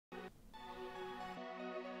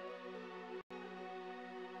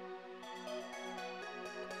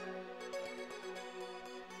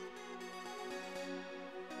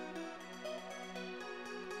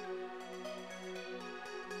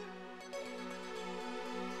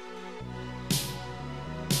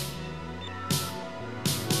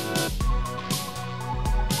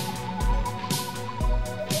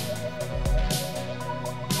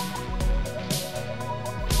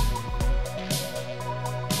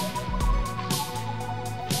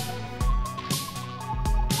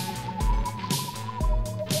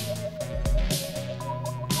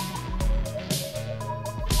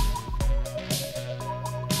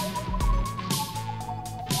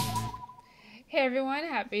everyone,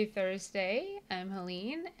 happy Thursday. I'm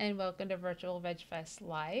Helene and welcome to Virtual Vegfest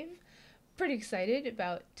Live. Pretty excited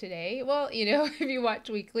about today. Well, if you watch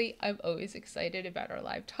weekly, I'm always excited about our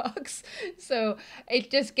live talks. So it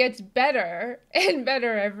just gets better and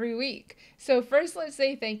better every week. So first, let's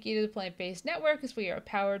say thank you to the Plant Based Network as we are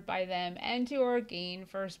powered by them, and to Orgain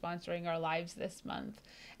for sponsoring our lives this month.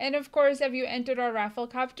 And of course, if you entered our raffle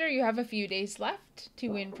copter, you have a few days left to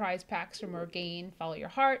win prize packs from Orgain, Follow Your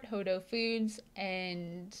Heart, Hodo Foods,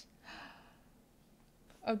 and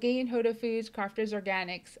Hodo Foods, Crafters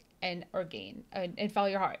Organics, and Orgain, and Follow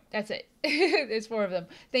Your Heart. That's it. There's four of them.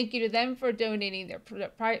 Thank you to them for donating their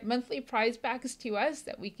monthly prize packs to us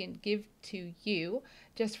that we can give to you,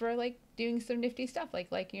 just for doing some nifty stuff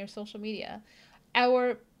like liking your social media.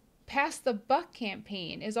 Our Pass the Buck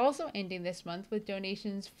campaign is also ending this month with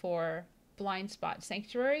donations for Blind Spot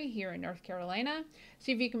Sanctuary here in North Carolina.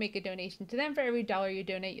 See if you can make a donation to them. For every dollar you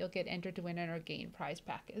donate, you'll get entered to win an Orgain prize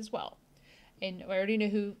pack as well. And I already know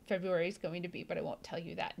who February is going to be, but I won't tell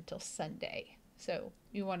you that until Sunday. So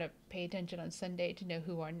you want to pay attention on Sunday to know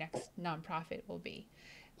who our next nonprofit will be.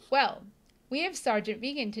 Well, we have Sergeant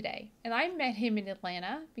Vegan today, and I met him in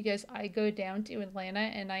Atlanta because I go down to Atlanta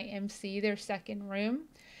and I MC their second room.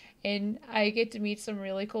 And I get to meet some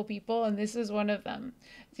really cool people, and this is one of them.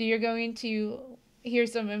 So you're going to hear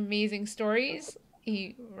some amazing stories.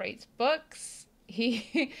 He writes books.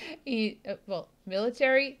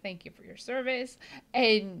 Military. Thank you for your service,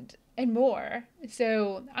 and more.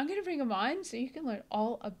 So I'm gonna bring him on so you can learn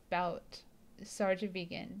all about Sergeant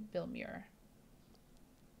Vegan, Bill Muir.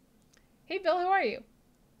 Hey, Bill, how are you?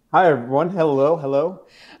 Hi, everyone. Hello.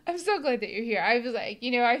 I'm so glad that you're here. I was like,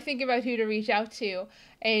 I think about who to reach out to,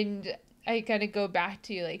 and I kind of go back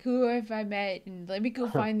to who have I met, and let me go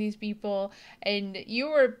find these people. And you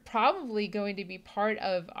were probably going to be part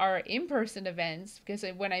of our in-person events because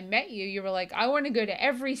when I met you, you were like, I want to go to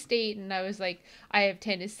every state. And I was like, I have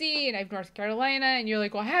Tennessee and I have North Carolina. And you're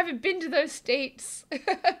like, well, I haven't been to those states.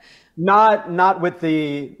 Not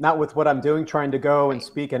with what I'm doing, trying to go and Right.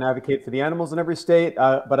 speak and advocate for the animals in every state.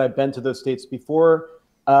 But I've been to those states before.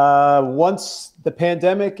 Once the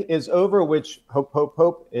pandemic is over, which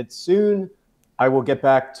hope it's soon, I will get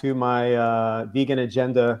back to my vegan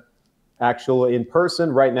agenda, actual in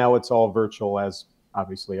person. Right now, it's all virtual, as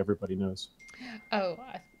obviously everybody knows. Oh,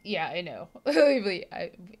 yeah, I know.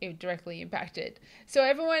 It directly impacted. So,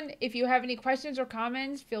 everyone, if you have any questions or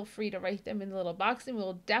comments, feel free to write them in the little box and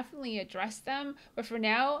we'll definitely address them. But for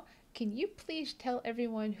now, can you please tell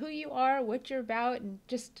everyone who you are, what you're about, and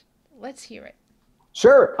just let's hear it?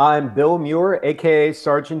 Sure. I'm Bill Muir, aka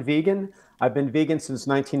Sergeant Vegan. I've been vegan since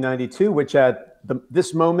 1992, which at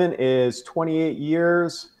this moment is 28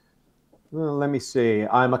 years. Well, let me see.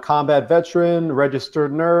 I'm a combat veteran,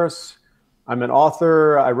 registered nurse. I'm an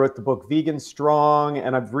author. I wrote the book Vegan Strong,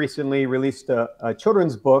 and I've recently released a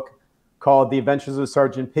children's book called The Adventures of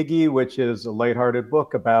Sergeant Piggy, which is a lighthearted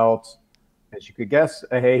book about, as you could guess,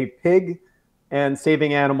 a pig and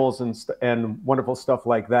saving animals and wonderful stuff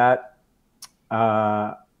like that.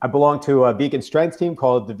 I belong to a vegan strength team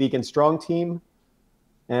called the Vegan Strong Team,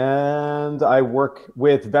 and I work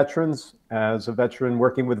with veterans. As a veteran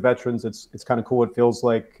working with veterans, it's kind of cool. It feels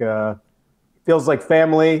like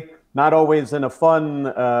family, not always in a fun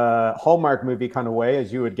Hallmark movie kind of way,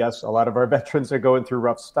 as you would guess. A lot of our veterans are going through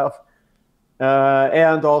rough stuff,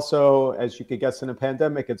 and also, as you could guess, in a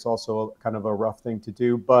pandemic, it's also kind of a rough thing to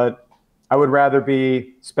do. But I would rather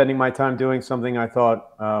be spending my time doing something I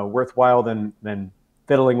thought worthwhile than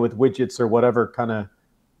fiddling with widgets or whatever kind of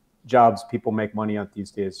jobs people make money at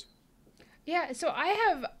these days. Yeah, so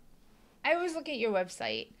I was looking at your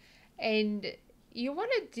website and you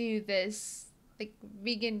want to do this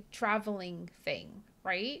vegan traveling thing,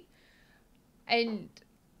 right? And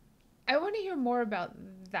I want to hear more about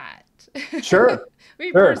that. Sure,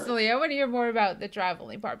 Me sure. personally, I want to hear more about the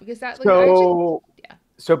traveling part because that, I should, So, yeah.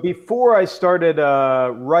 so before I started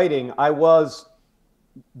writing, I was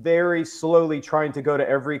very slowly trying to go to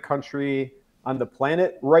every country on the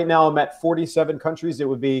planet. Right now, I'm at 47 countries. It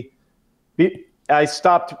would I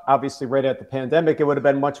stopped obviously right at the pandemic. It would have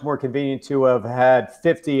been much more convenient to have had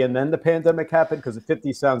 50 and then the pandemic happened because the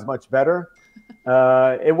 50 sounds much better.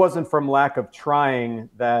 It wasn't from lack of trying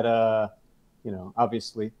that,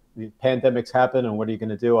 obviously the pandemics happen and what are you going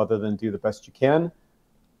to do other than do the best you can?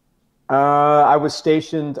 I was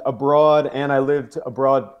stationed abroad and I lived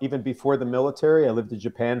abroad even before the military. I lived in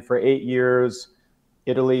Japan for 8 years,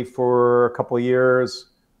 Italy for a couple of years.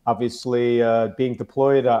 Obviously, being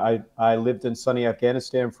deployed, I lived in sunny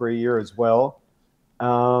Afghanistan for a year as well.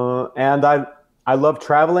 And I love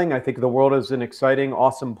traveling. I think the world is an exciting,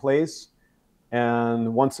 awesome place.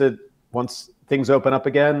 And once things open up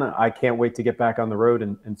again, I can't wait to get back on the road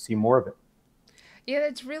and see more of it. Yeah,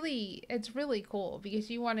 it's really cool because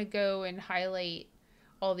you want to go and highlight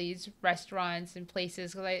all these restaurants and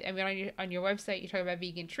places. Because I mean, on your website, you talk about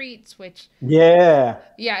vegan treats, which Yeah.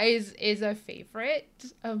 yeah is a favorite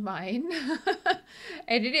of mine,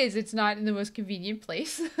 and it is. It's not in the most convenient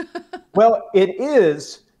place. Well, it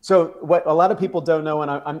is. So what a lot of people don't know,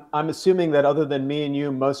 and I'm assuming that other than me and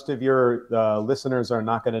you, most of your listeners are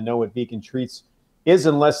not going to know what vegan treats is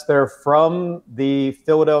unless they're from the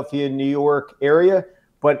Philadelphia, New York area.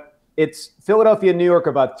 But it's Philadelphia and New York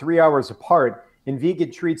about 3 hours apart, and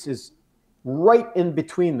vegan treats is right in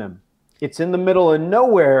between them. It's in the middle of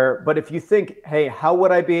nowhere. But if you think, hey, how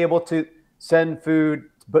would I be able to send food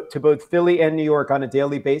to both Philly and New York on a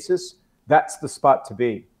daily basis? That's the spot to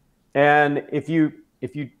be. And if you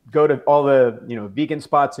go to all the vegan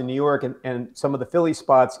spots in New York and some of the Philly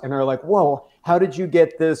spots and are like, whoa, how did you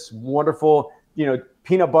get this wonderful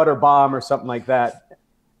peanut butter bomb or something like that?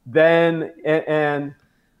 Then and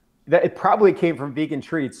that it probably came from vegan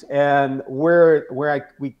treats. And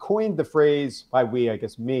we coined the phrase, by we, I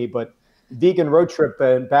guess me, but vegan road trip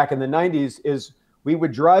back in the 90s is we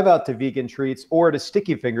would drive out to vegan treats or to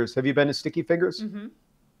Sticky Fingers. Have you been to Sticky Fingers? Mm-hmm.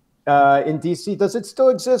 In DC? Does it still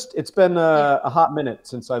exist? It's been Yeah. a hot minute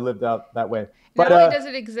since I lived out that way. Not But only does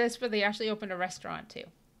it exist, but they actually opened a restaurant too.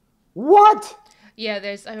 what? Yeah,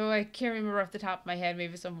 there's I can't remember off the top of my head.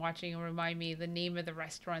 Maybe someone watching will remind me the name of the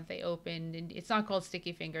restaurant they opened, and it's not called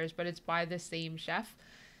Sticky Fingers, but it's by the same chef.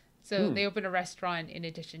 So they opened a restaurant in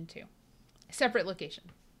addition to a separate location.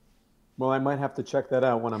 Well, I might have to check that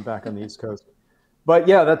out when I'm back on the East Coast. But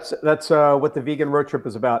yeah, that's what the vegan road trip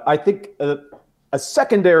is about. I think a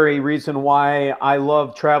secondary reason why I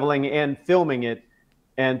love traveling and filming it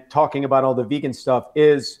and talking about all the vegan stuff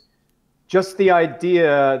is just the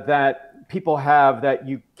idea that people have that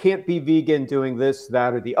you can't be vegan doing this,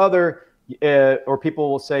 that, or the other. Or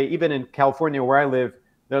people will say, even in California where I live,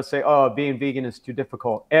 they'll say, oh, being vegan is too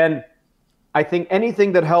difficult. And I think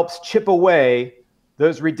anything that helps chip away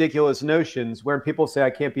those ridiculous notions where people say I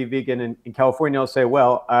can't be vegan in California, I'll say,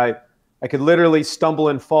 well, I could literally stumble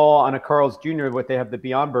and fall on a Carl's Jr. what they have the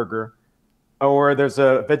Beyond Burger, or there's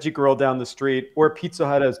a veggie grill down the street, or Pizza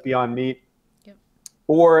Hut has Beyond Meat, Yep.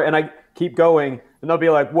 and I keep going, and they'll be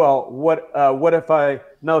like, well, what if and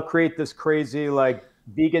they'll create this crazy like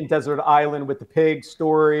vegan desert island with the pig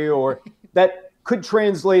story, or that could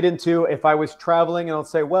translate into if I was traveling, and I'll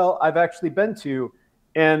say, well, I've actually been to,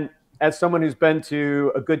 and as someone who's been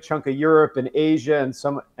to a good chunk of Europe and Asia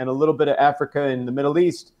and a little bit of Africa and the Middle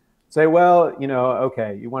East, say, well,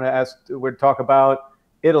 okay, you want to ask, we'd talk about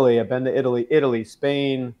Italy. I've been to Italy,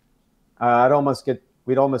 Spain.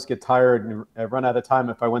 We'd almost get tired and run out of time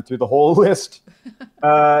if I went through the whole list.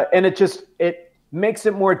 And it makes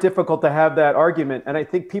it more difficult to have that argument. And I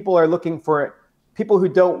think people are looking for people who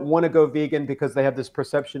don't want to go vegan because they have this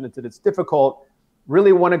perception that it's difficult,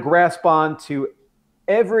 really want to grasp on to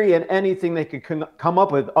every and anything they could come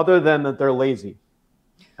up with other than that they're lazy,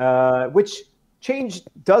 which change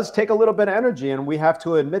does take a little bit of energy, and we have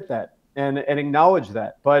to admit that and acknowledge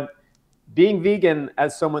that. But being vegan,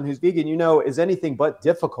 as someone who's vegan, is anything but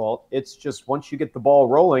difficult. It's just once you get the ball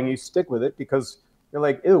rolling, you stick with it because you're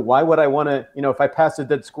like, ew, why would I want to, if I pass a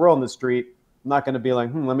dead squirrel in the street, I'm not going to be like,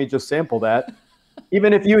 let me just sample that.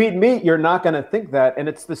 Even if you eat meat, you're not going to think that. And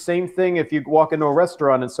it's the same thing if you walk into a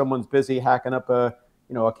restaurant and someone's busy hacking up a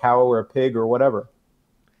cow or a pig or whatever.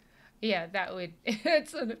 Yeah, that would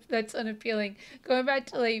that's unappealing. Going back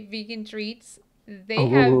to like vegan treats,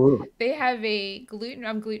 Oh. they have a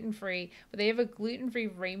I'm gluten free, but they have a gluten free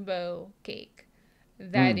rainbow cake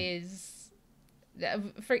that is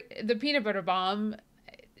for the peanut butter bomb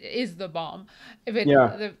is the bomb. But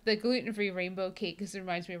Yeah. the gluten free rainbow cake, because it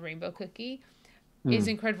reminds me of rainbow cookie, is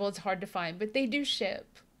incredible. It's hard to find, but they do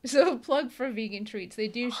ship. So plug for vegan treats. They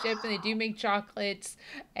do ship and they do make chocolates.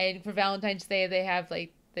 And for Valentine's Day, they have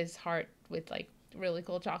like this heart with like really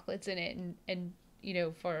cool chocolates in it. And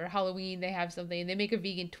for Halloween, they have something. They make a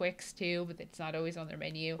vegan Twix too, but it's not always on their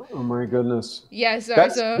menu. Oh my goodness. Yeah, sorry.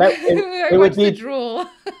 It I would watched be the drool.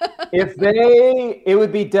 it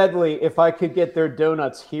would be deadly if I could get their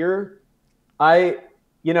donuts here.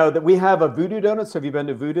 That we have a Voodoo Donuts. Have you been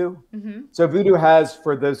to Voodoo? Mm-hmm. So Voodoo has,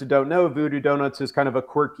 for those who don't know, Voodoo Donuts is kind of a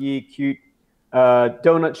quirky, cute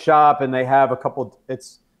donut shop, and they have a couple.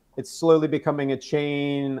 It's slowly becoming a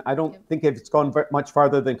chain. I don't think it's gone much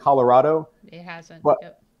farther than Colorado. It hasn't.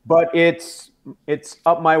 But it's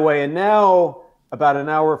up my way, and now about an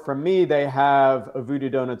hour from me, they have a Voodoo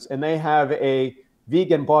Donuts, and they have a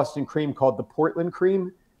vegan Boston cream called the Portland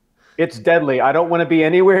Cream. It's deadly. I don't want to be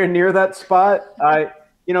anywhere near that spot.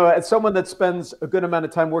 as someone that spends a good amount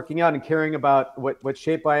of time working out and caring about what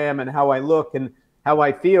shape I am and how I look and how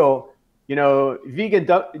I feel, vegan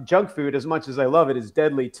junk food, as much as I love it, is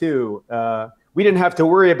deadly too. We didn't have to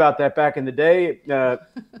worry about that back in the day.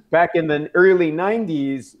 Back in the early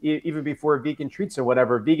 90s, even before vegan treats or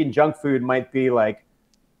whatever, vegan junk food might be like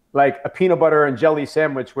a peanut butter and jelly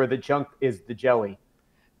sandwich where the junk is the jelly.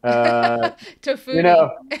 You Tofuti.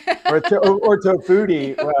 know, or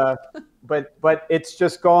tofuti. But it's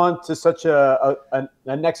just gone to such a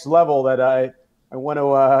next level that I want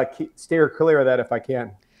to steer clear of that if I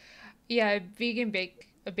can. Yeah,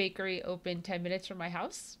 a bakery opened 10 minutes from my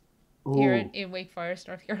house here Ooh, in Wake Forest,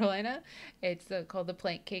 North Carolina. It's called the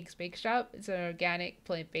Plant Cakes Bake Shop. It's an organic,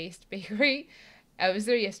 plant-based bakery. I was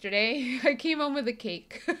there yesterday. I came home with a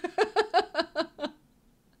cake.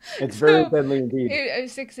 it's very So, deadly indeed. a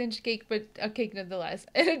 6-inch cake, but a cake nonetheless,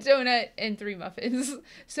 and a donut and 3 muffins.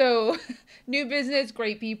 So, new business,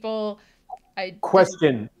 great people. I just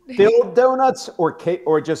Question: filled donuts or cake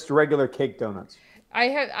or just regular cake donuts?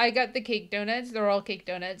 I got the cake donuts. They're all cake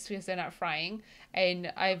donuts because they're not frying.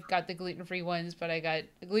 And I've got the gluten-free ones, but I got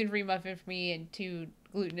a gluten-free muffin for me and 2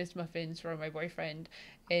 glutinous muffins for my boyfriend.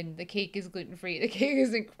 And the cake is gluten-free. The cake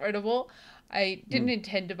is incredible. I didn't Mm.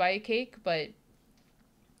 intend to buy a cake, but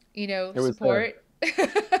It was there. support.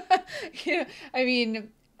 Yeah, I mean,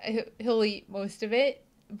 he'll eat most of it,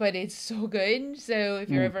 but it's so good. So if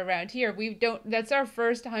you're Mm. ever around here, we don't. That's our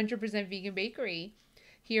first 100% vegan bakery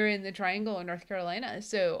here in the Triangle in North Carolina.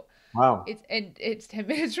 So Wow. it's 10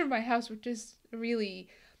 minutes from my house, which is really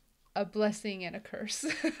a blessing and a curse.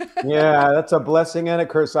 Yeah, that's a blessing and a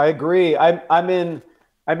curse. I agree. I'm in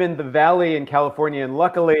the Valley in California, and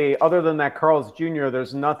luckily, other than that Carl's Jr.,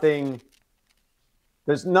 there's nothing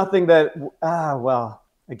that well,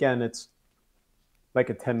 again, it's like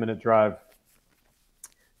a 10-minute drive.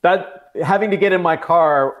 That having to get in my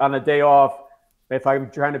car on a day off, if I'm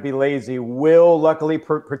trying to be lazy, will luckily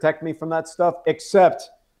protect me from that stuff. Except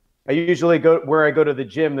I usually go where I go to the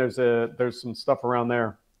gym. There's some stuff around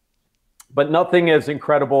there, but nothing as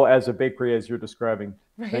incredible as a bakery as you're describing.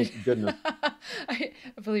 Right. Thank goodness. I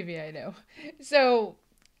believe me, I know. So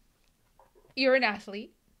you're an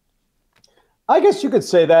athlete. I guess you could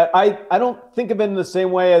say that. I don't think of it in the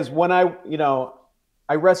same way as when I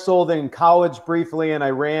wrestled in college briefly and I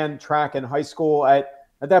ran track in high school. At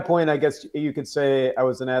that point, I guess you could say I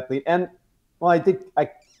was an athlete. And well, I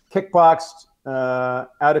kickboxed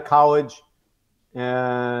out of college,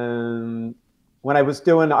 and when I was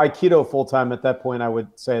doing Aikido full time at that point, I would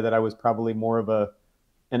say that I was probably more of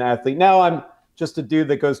an athlete. Now I'm just a dude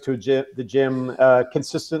that goes to the gym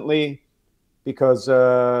consistently because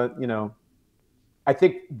I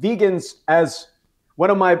think vegans, as one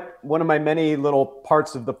of my many little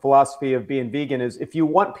parts of the philosophy of being vegan, is if you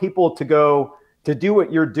want people to go to do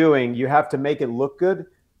what you're doing, you have to make it look good.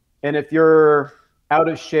 And if you're out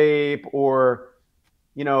of shape, or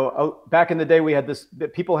back in the day,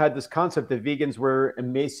 people had this concept that vegans were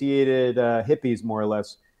emaciated hippies, more or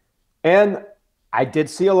less. And I did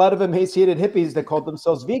see a lot of emaciated hippies that called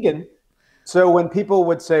themselves vegan. So when people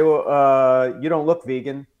would say, well, you don't look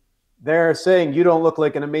vegan, they're saying you don't look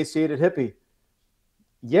like an emaciated hippie.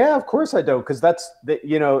 Yeah, of course I don't, because that's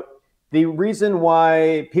the reason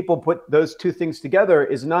why people put those two things together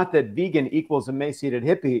is not that vegan equals emaciated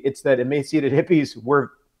hippie. It's that emaciated hippies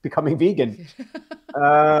were becoming vegan.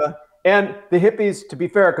 Uh, and the hippies, to be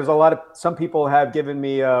fair, because some people have given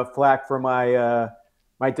me flack for my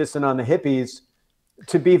dissing on the hippies.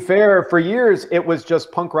 To be fair, for years it was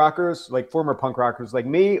just punk rockers, like former punk rockers like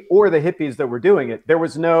me, or the hippies that were doing it. There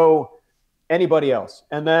was no anybody else.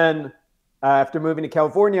 And then after moving to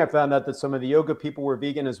California, I found out that some of the yoga people were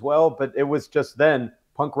vegan as well, but it was just then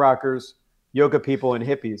punk rockers, yoga people, and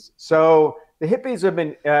hippies. So the hippies have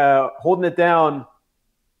been holding it down.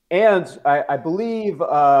 And I believe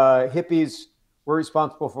hippies were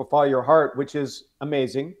responsible for Follow Your Heart, which is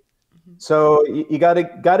amazing. So you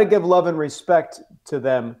gotta give love and respect to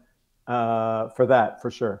them for that, for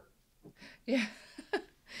sure. Yeah.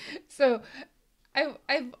 So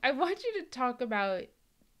I want you to talk about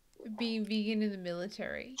being vegan in the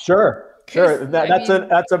military. Sure, Because sure. That, I that's a mean,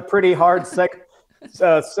 that's a pretty hard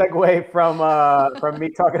segue from me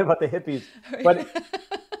talking about the hippies. But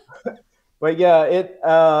but yeah, it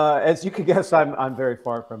as you can guess, I'm very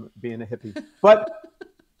far from being a hippie. But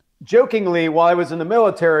jokingly, while I was in the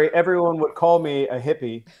military, everyone would call me a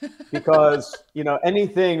hippie because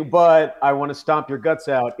anything but I want to stomp your guts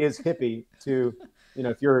out is hippie to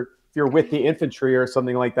if you're with the infantry or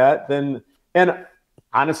something like that. Then, and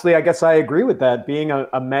honestly, I guess I agree with that. Being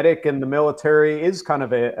a medic in the military is kind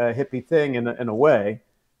of a hippie thing in a way.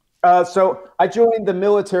 So I joined the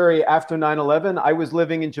military after 9/11. I was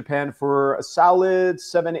living in Japan for a solid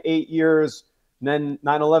 7, 8 years. And then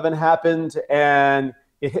 9/11 happened, and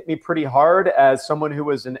it hit me pretty hard as someone who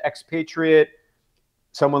was an expatriate,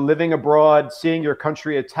 someone living abroad, seeing your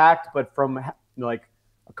country attacked, but from like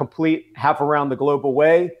a complete half around the globe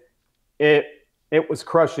away. It it was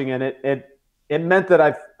crushing, and it meant that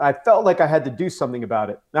I felt like I had to do something about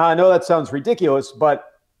it. Now I know that sounds ridiculous, but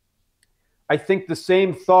I think the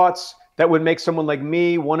same thoughts that would make someone like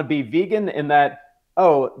me want to be vegan, in that,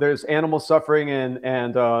 oh, there's animal suffering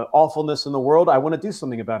and awfulness in the world. I want to do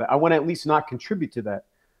something about it. I want to at least not contribute to that.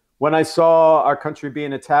 When I saw our country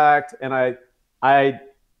being attacked, and I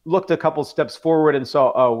looked a couple steps forward and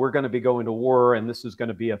saw, oh, we're going to be going to war, and this is going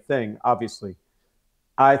to be a thing, obviously.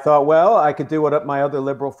 I thought, well, I could do what my other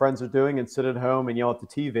liberal friends are doing and sit at home and yell at the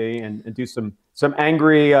TV and do some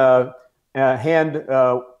angry hand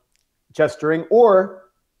gesturing, or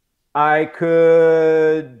I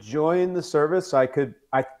could join the service. I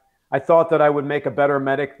thought that I would make a better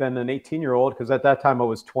medic than an 18-year-old, because at that time I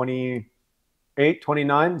was 28,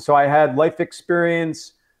 29. So I had life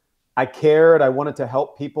experience. I cared. I wanted to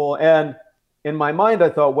help people. And in my mind, I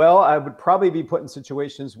thought, well, I would probably be put in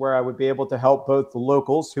situations where I would be able to help both the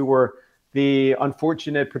locals, who were the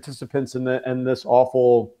unfortunate participants in this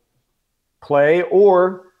awful play,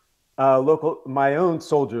 or my own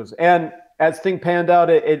soldiers. And as things panned out,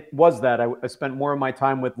 it was that. I spent more of my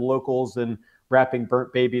time with locals and wrapping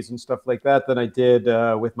burnt babies and stuff like that than I did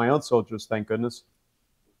with my own soldiers, thank goodness.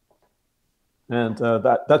 And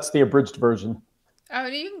that's the abridged version. Oh,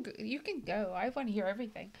 you can go. I want to hear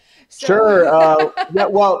everything. So. Sure. Yeah.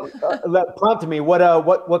 Well, that prompted me.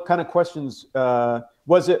 What kind of questions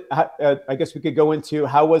was it? I guess we could go into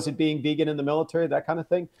how was it being vegan in the military, that kind of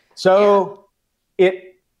thing. So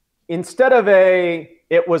instead of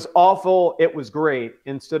it was awful, it was great,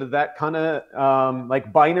 instead of that kind of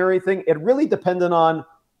like binary thing, it really depended on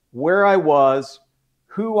where I was,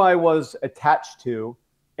 who I was attached to,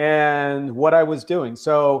 and what I was doing.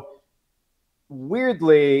 So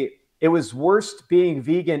weirdly, it was worst being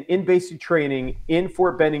vegan in basic training in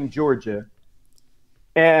Fort Benning, Georgia.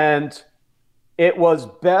 And it was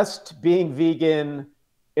best being vegan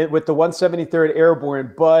with the 173rd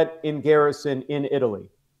Airborne, but in garrison in Italy.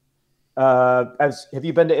 Have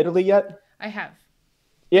you been to Italy yet? I have.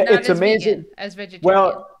 Yeah, Not it's as amazing. Vegan, as vegetarian.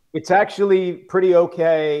 Well, it's actually pretty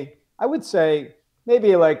okay. I would say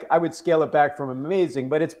maybe like I would scale it back from amazing,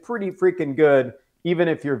 but it's pretty freaking good, even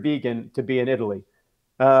if you're vegan, to be in Italy.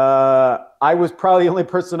 I was probably the only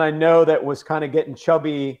person I know that was kind of getting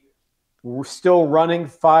chubby, still running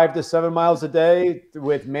 5 to 7 miles a day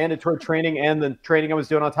with mandatory training and the training I was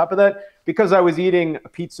doing on top of that, because I was eating a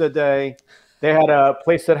pizza a day. They had a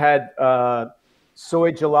place that had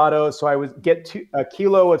soy gelato, so I would get a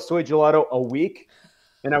kilo of soy gelato a week,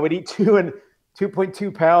 and I would eat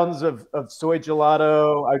 2.2 pounds of soy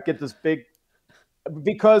gelato. I'd get this big,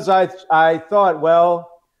 because I thought,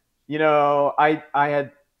 well, you know, I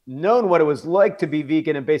had known what it was like to be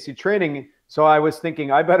vegan in basic training, so I was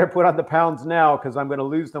thinking I better put on the pounds now, because I'm going to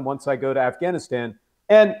lose them once I go to Afghanistan.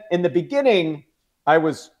 And in the beginning, I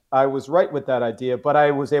was right with that idea, but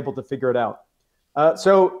I was able to figure it out.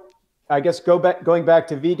 So I guess going back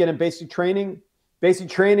to vegan and basic training. Basic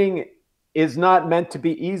training is not meant to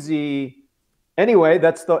be easy anyway.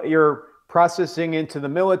 You're processing into the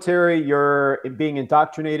military. You're being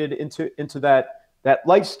indoctrinated into that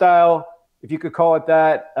lifestyle, if you could call it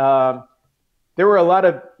that. There were a lot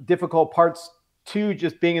of difficult parts to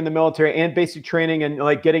just being in the military and basic training, and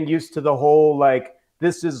like getting used to the whole, like,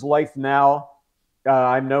 this is life now.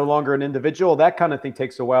 I'm no longer an individual. That kind of thing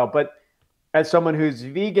takes a while. But as someone who's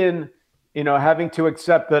vegan, you know, having to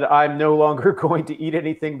accept that I'm no longer going to eat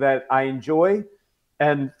anything that I enjoy.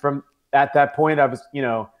 And from at that point, I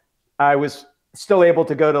was still able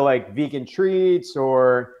to go to like vegan treats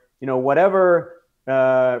or, whatever,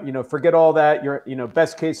 forget all that.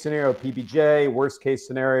 Best case scenario, PBJ, worst case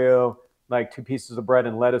scenario, like 2 pieces of bread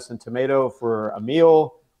and lettuce and tomato for a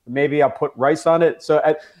meal. Maybe I'll put rice on it. So,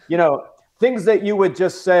 things that you would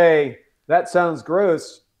just say, that sounds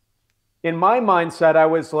gross. In my mindset, I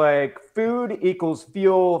was like, food equals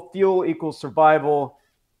fuel, fuel equals survival.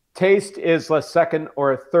 Taste is a second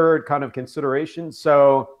or a third kind of consideration.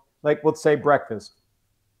 So, like, let's say breakfast.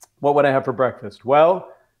 What would I have for breakfast?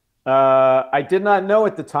 Well, I did not know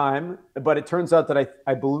at the time, but it turns out that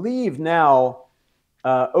I believe now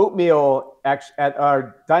oatmeal at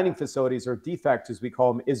our dining facilities, or defect as we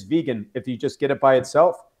call them, is vegan if you just get it by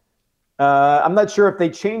itself. I'm not sure if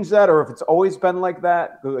they changed that or if it's always been like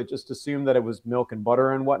that. I just assumed that it was milk and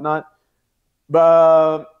butter and whatnot.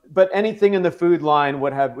 but anything in the food line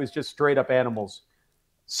was just straight up animals.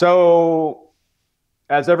 So,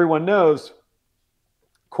 as everyone knows,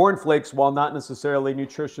 cornflakes, while not necessarily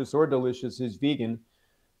nutritious or delicious, is vegan.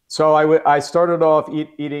 So I started off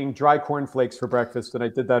eating dry cornflakes for breakfast, and I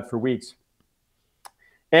did that for weeks.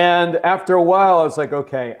 And after a while, I was like,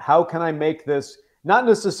 okay, how can I make this not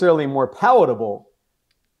necessarily more palatable,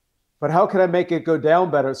 but how can I make it go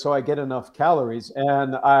down better so I get enough calories?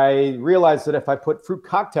 And I realized that if I put fruit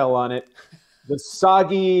cocktail on it, the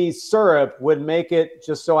soggy syrup would make it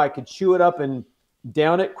just so I could chew it up and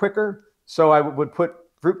down it quicker. So I would put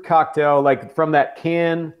fruit cocktail, like from that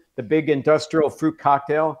can, the big industrial fruit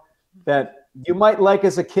cocktail that you might like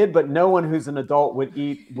as a kid, but no one who's an adult would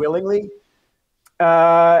eat willingly.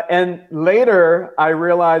 And later I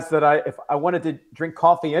realized that if I wanted to drink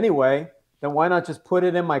coffee anyway, then why not just put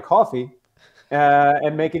it in my coffee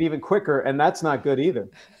and make it even quicker? And that's not good either.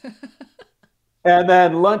 And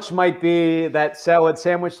then lunch might be that salad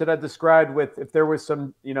sandwich that I described with, if there was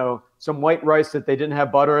some, some white rice that they didn't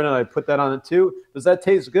have butter in, and I put that on it too. Does that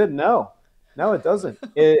taste good? No, it doesn't.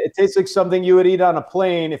 It tastes like something you would eat on a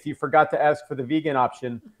plane if you forgot to ask for the vegan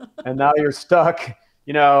option, and now you're stuck,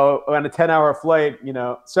 on a 10-hour flight,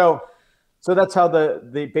 So that's how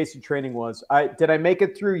the basic training was. Did I make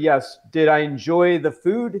it through? Yes. Did I enjoy the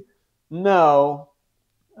food? No.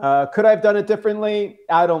 Could I have done it differently?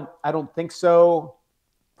 I don't think so.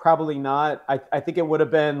 Probably not. I think it would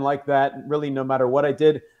have been like that really no matter what I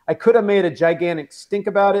did. I could have made a gigantic stink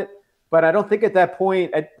about it, but I don't think at that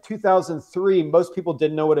point, at 2003, most people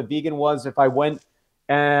didn't know what a vegan was. If I went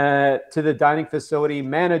to the dining facility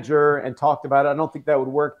manager and talked about it, I don't think that would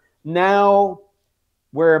work. Now,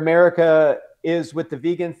 where America is with the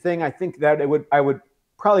vegan thing, I think that I would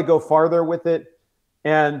probably go farther with it.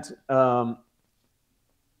 And I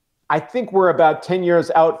think we're about 10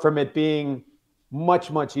 years out from it being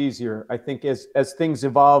much, much easier. I think as things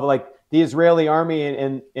evolve, like the Israeli army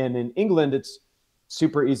and in England, it's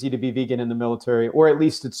super easy to be vegan in the military, or at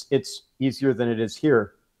least it's easier than it is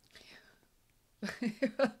here.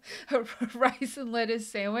 A rice and lettuce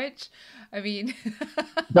sandwich. I mean,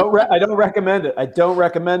 I don't recommend it. I don't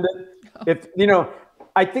recommend it. If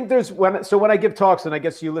I think when I give talks, and I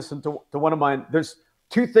guess you listen to one of mine, there's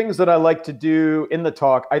two things that I like to do in the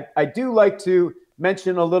talk. I do like to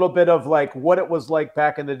mention a little bit of like what it was like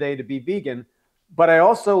back in the day to be vegan, but I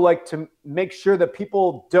also like to make sure that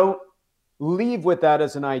people don't leave with that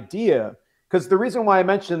as an idea. Because the reason why I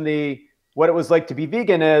mentioned what it was like to be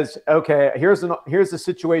vegan is, okay, here's a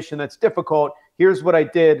situation that's difficult. Here's what I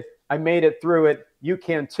did. I made it through it. You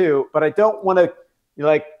can too. But I don't want to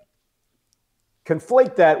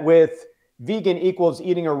conflate that with vegan equals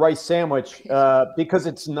eating a rice sandwich, because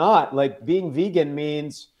it's not. Like, being vegan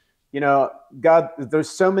means, God, there's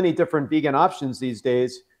so many different vegan options these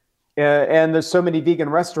days. And there's so many vegan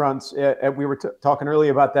restaurants. We were talking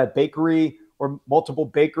earlier about that bakery or multiple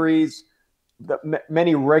bakeries,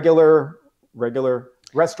 many regular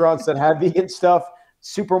restaurants that have vegan stuff,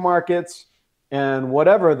 supermarkets, and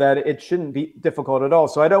whatever, that it shouldn't be difficult at all.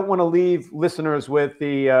 So I don't want to leave listeners with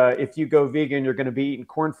if you go vegan, you're going to be eating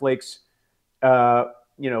cornflakes,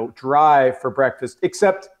 dry for breakfast,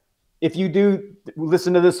 except if you do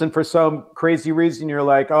listen to this and for some crazy reason you're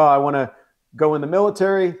like, oh, I want to go in the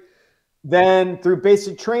military, then through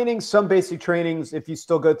some basic trainings, if you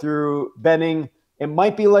still go through bending, it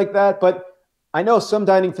might be like that. But I know some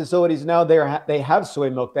dining facilities now, they have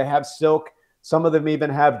soy milk, they have silk. Some of them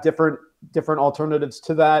even have different alternatives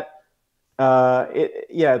to that.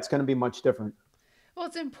 It's going to be much different. Well,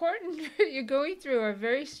 it's important. You're going through a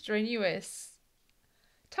very strenuous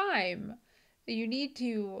time. You need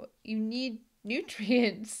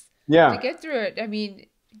nutrients to get through it. I mean,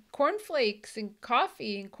 cornflakes and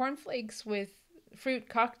coffee, and cornflakes with fruit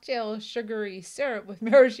cocktail sugary syrup with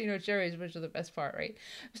maraschino cherries, which are the best part, right?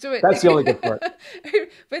 So that's the only good part.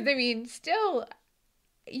 But I mean, still,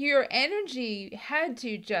 your energy had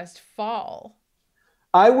to just fall.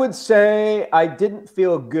 I would say I didn't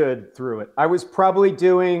feel good through it. I was probably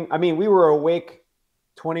we were awake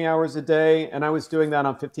 20 hours a day, and I was doing that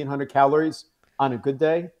on 1,500 calories on a good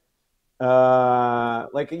day. You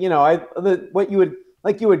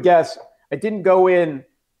would guess, I didn't go in,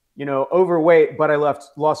 overweight, but I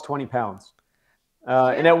lost 20 pounds.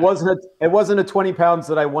 And it wasn't a 20 pounds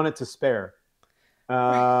that I wanted to spare.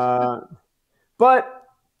 But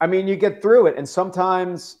I mean, you get through it. And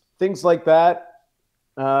sometimes things like that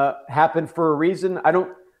happen for a reason. I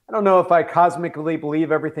don't know if I cosmically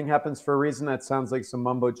believe everything happens for a reason. That sounds like some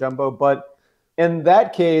mumbo jumbo, but in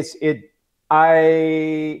that case,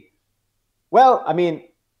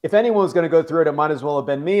 if anyone was going to go through it, it might as well have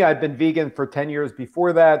been me. I'd been vegan for 10 years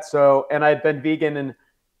before that. So, and I'd been vegan and,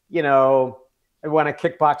 you know, when I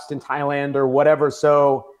kickboxed in Thailand or whatever.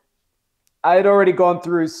 So I had already gone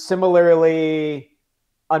through similarly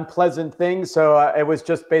unpleasant things. So it was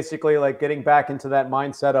just basically like getting back into that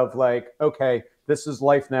mindset of like, okay, this is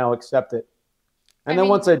life now, accept it. And then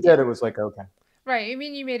once I did, it was like, okay. Right. I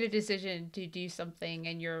mean, you made a decision to do something,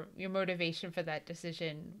 and your motivation for that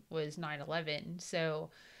decision was 9/11. So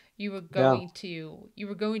Yeah. you were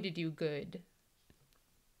going to do good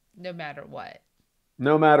no matter what.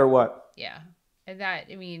 No matter what. Yeah. And that,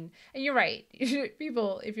 I mean, and you're right.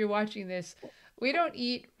 People, if you're watching this, we don't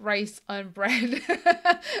eat rice on bread with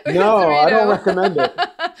a No, I don't tomato. recommend it.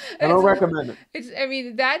 I don't recommend it. I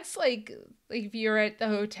mean, that's like if you're at the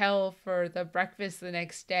hotel for the breakfast the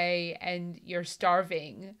next day and you're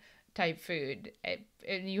starving type food,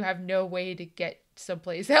 and you have no way to get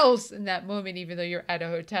someplace else in that moment, even though you're at a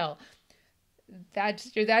hotel.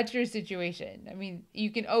 That's your situation. I mean, you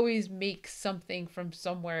can always make something from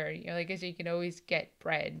somewhere. You know, like I said, you can always get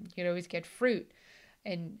bread. You can always get fruit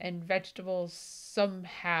and vegetables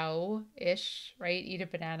somehow ish, right? Eat a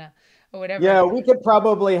banana or whatever. Yeah, we could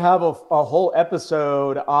probably have a whole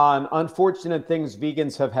episode on unfortunate things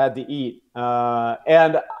vegans have had to eat.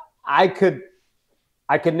 And I could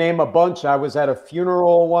I could name a bunch. I was at a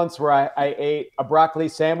funeral once where I ate a broccoli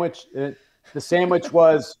sandwich. The sandwich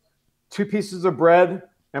was 2 pieces of bread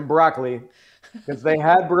and broccoli because they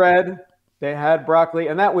had bread, they had broccoli,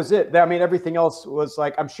 and that was it. I mean, everything else was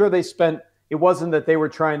like, I'm sure they spent, it wasn't that they were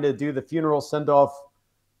trying to do the funeral send off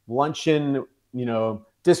luncheon, you know,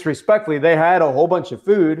 disrespectfully. They had a whole bunch of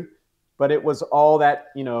food, but it was all that,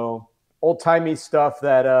 you know, old timey stuff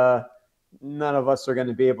that none of us are going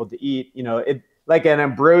to be able to eat. You know, it like an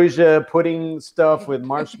ambrosia pudding stuff with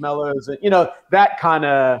marshmallows, and you know, that kind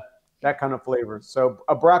of flavor. So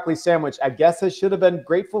a broccoli sandwich, I guess I should have been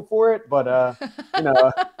grateful for it, but you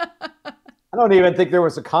know, I don't even think there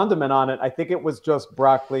was a condiment on it. I think it was just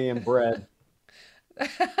broccoli and bread.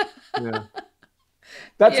 Yeah.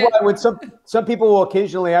 That's Yeah. why when some people will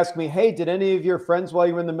occasionally ask me, "Hey, did any of your friends while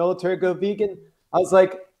you were in the military go vegan?" I was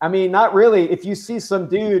like, I mean, not really. If you see some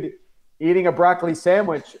dude eating a broccoli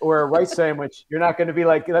sandwich or a rice sandwich, you're not going to be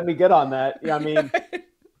like, "Let me get on that." I mean,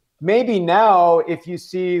 maybe now if you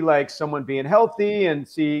see like someone being healthy and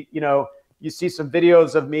see, you know, you see some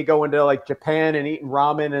videos of me going to like Japan and eating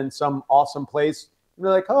ramen in some awesome place,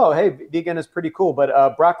 you're like, "Oh, hey, vegan is pretty cool,"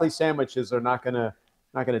 but broccoli sandwiches are not gonna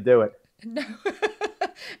do it. No.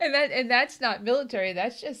 And that's not military.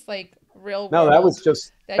 That's just like real No, world. That's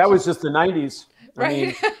that was just just the 90s. I right.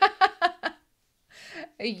 mean,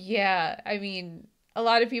 Yeah, I mean, a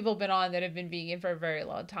lot of people have been on that have been vegan for a very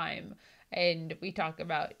long time, and we talk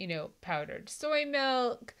about, you know, powdered soy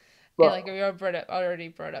milk, and like well, we already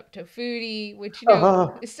brought up tofutti, which, you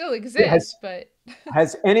know, it still exists, has but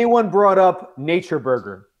has anyone brought up Nature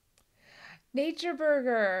Burger? Nature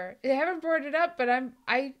Burger. They haven't brought it up, but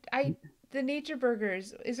the Nature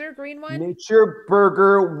Burgers. Is there a green one? Nature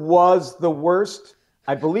Burger was the worst.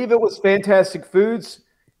 I believe it was Fantastic Foods.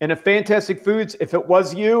 And if Fantastic Foods, if it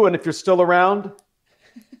was you and if you're still around,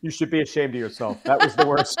 you should be ashamed of yourself. That was the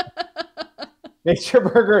worst. Nature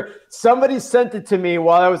Burger. Somebody sent it to me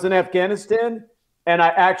while I was in Afghanistan, and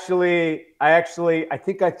I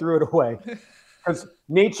think I threw it away because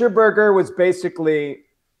Nature Burger was basically,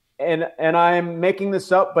 and I'm making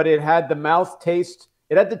this up, but it had the mouth taste.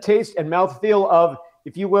 It had the taste and mouth feel of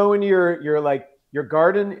if you go into your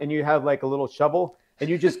garden and you have like a little shovel and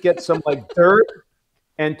you just get some like dirt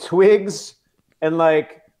and twigs and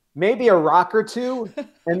like maybe a rock or two,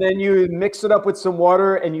 and then you mix it up with some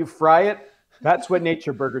water and you fry it. That's what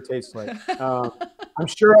Nature Burger tastes like. I'm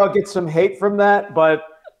sure I'll get some hate from that, but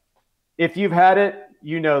if you've had it,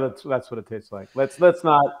 you know that's what it tastes like. Let's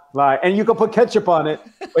not lie. And you can put ketchup on it,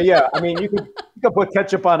 but yeah, I mean you could put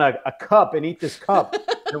ketchup on a cup and eat this cup,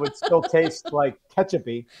 and it would still taste like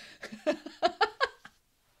ketchupy.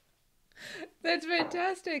 That's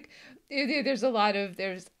fantastic. There's a lot of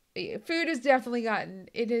food has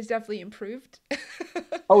definitely improved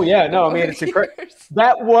Oh yeah, no, I over mean the it's incredible. years.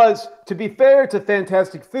 That was, to be fair to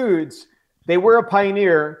Fantastic Foods, they were a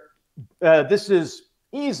pioneer. This is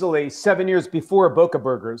easily 7 years before Boca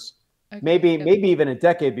Burgers, Okay. maybe even a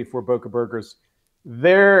decade before Boca Burgers.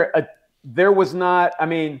 There was not. I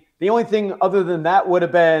mean, the only thing other than that would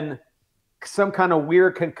have been some kind of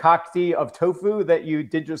weird concocti of tofu that you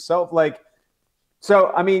did yourself. Like,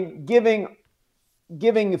 so I mean, giving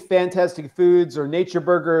Fantastic Foods or Nature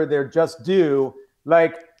Burger their just due.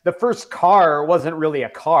 Like the first car wasn't really a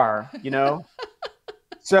car, you know.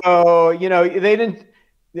 So you know they didn't.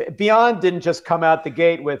 Beyond didn't just come out the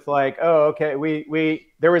gate with like, oh, okay,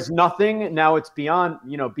 there was nothing. Now it's Beyond,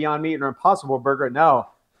 Beyond Meat or Impossible Burger. No.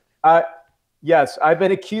 Yes, I've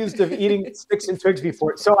been accused of eating sticks and twigs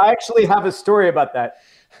before. So I actually have a story about that.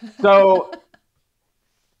 So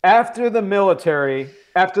after the military,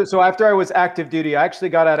 after I was active duty, I actually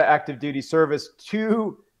got out of active duty service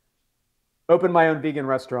to open my own vegan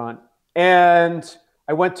restaurant. And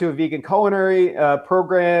I went to a vegan culinary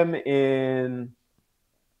program in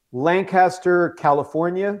Lancaster,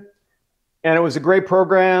 California. And it was a great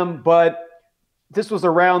program, but this was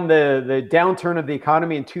around the downturn of the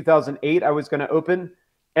economy in 2008. I was going to open,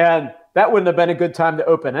 and that wouldn't have been a good time to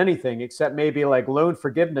open anything except maybe like loan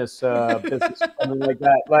forgiveness business, something like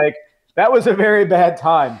that. Like that was a very bad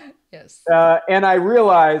time. Yes. And I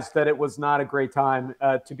realized that it was not a great time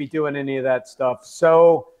to be doing any of that stuff.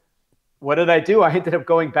 So what did I do? I ended up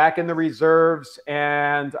going back in the reserves,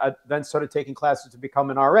 and I then started taking classes to become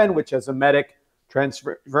an RN, which as a medic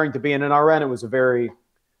transferring to being an RN, it was a very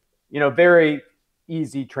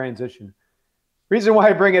easy transition. Reason why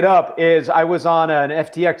I bring it up is I was on an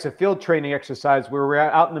FTX, a field training exercise where we're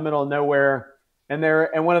out in the middle of nowhere, and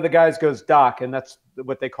one of the guys goes, "Doc," and that's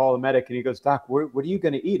what they call a medic, and he goes, "Doc, what are you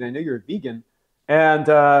going to eat? I know you're a vegan." And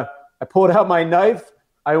I pulled out my knife.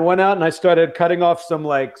 I went out and I started cutting off some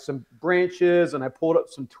branches, and I pulled up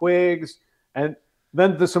some twigs, and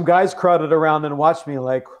then some guys crowded around and watched me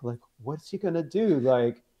like, what's he going to do?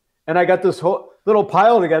 Like, and I got this whole little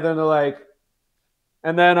pile together, and they're like,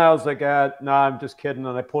 and then I was like, no, I'm just kidding.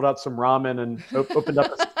 And I pulled out some ramen and opened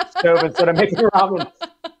up a stove and started making ramen.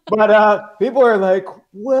 But people are like,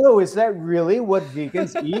 whoa, is that really what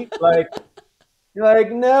vegans eat? Like, you're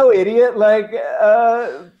like, no, idiot. Like,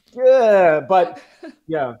 yeah. But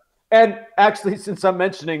yeah. And actually, since I'm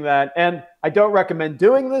mentioning that, and I don't recommend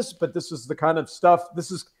doing this, but this is the kind of stuff, this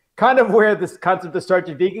is kind of where this concept of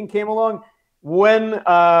Sergeant Vegan came along. When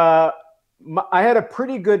I had a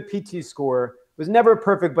pretty good PT score. It was never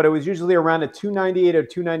perfect, but it was usually around a 298 or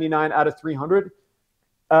 299 out of 300.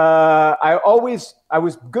 I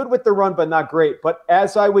was good with the run, but not great. But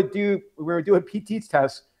as when we were doing PT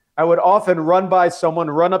tests, I would often run by someone,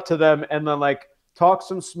 run up to them, and then like talk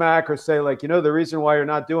some smack or say like, the reason why you're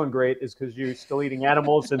not doing great is because you're still eating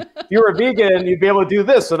animals. And if you were vegan, you'd be able to do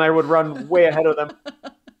this. And I would run way ahead of them.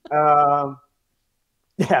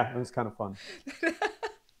 Yeah, it was kind of fun.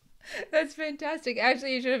 That's fantastic.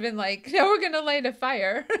 Actually, you should have been like, "No, we're gonna light a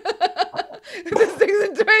fire. The sticks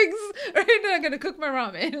and twigs, right? And I'm gonna cook my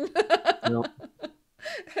ramen." Nope.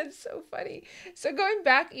 That's so funny. So going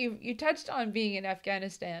back, you touched on being in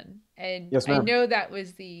Afghanistan, and yes, ma'am. I know that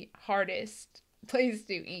was the hardest place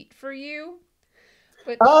to eat for you.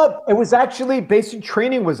 But it was actually basic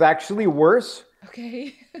training was actually worse.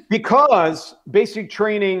 Okay. Because basic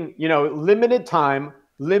training, limited time,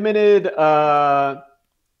 limited.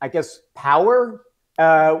 I guess power.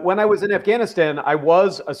 When I was in Afghanistan, I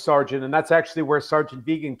was a sergeant, and that's actually where Sergeant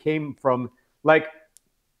Vegan came from. Like,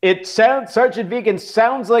 Sergeant Vegan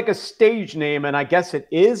sounds like a stage name, and I guess it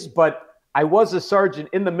is, but I was a sergeant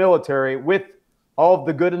in the military with all of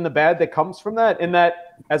the good and the bad that comes from that. In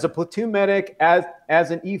that, as a platoon medic, as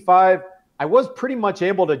an E5, I was pretty much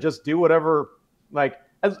able to just do whatever, like,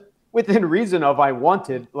 as within reason of I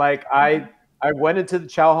wanted. Like, I went into the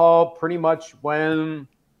chow hall pretty much when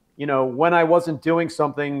I wasn't doing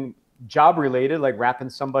something job related, like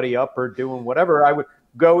wrapping somebody up or doing whatever, I would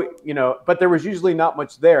go, but there was usually not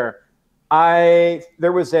much there.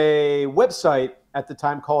 There was a website at the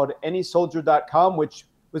time called anysoldier.com, which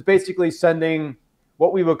was basically sending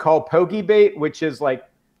what we would call pogey bait, which is like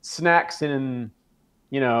snacks and,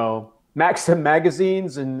 Maxim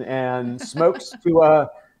magazines and smokes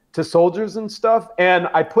to soldiers and stuff. And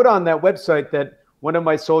I put on that website that one of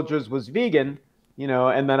my soldiers was vegan,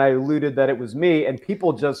 and then I alluded that it was me, and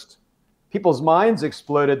people's minds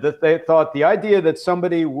exploded that they thought the idea that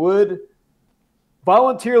somebody would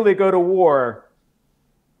voluntarily go to war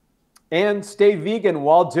and stay vegan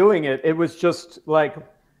while doing it, it was just like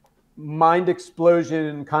mind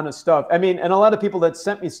explosion kind of stuff. I mean, and a lot of people that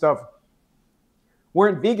sent me stuff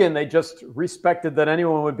weren't vegan. They just respected that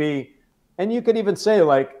anyone would be, and you could even say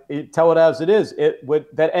like, tell it as it is,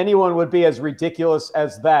 that anyone would be as ridiculous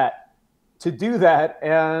as that to do that.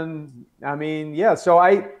 And I mean, yeah, so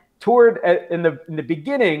I toured in the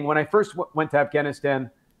beginning when I first went to Afghanistan.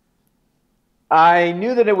 I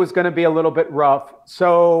knew that it was going to be a little bit rough.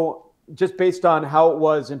 So just based on how it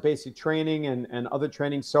was in basic training and other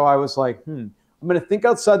training. So I was like, I'm going to think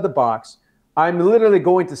outside the box. I'm literally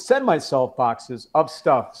going to send myself boxes of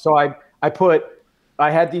stuff. So I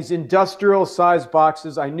had these industrial size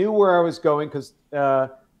boxes. I knew where I was going because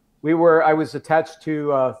I was attached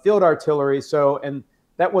to field artillery. So, and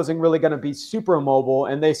that wasn't really going to be super mobile.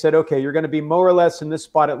 And they said, okay, you're going to be more or less in this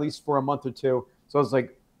spot at least for a month or two. So I was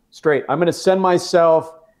like, straight, I'm going to send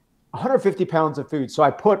myself 150 pounds of food. So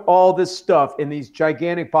I put all this stuff in these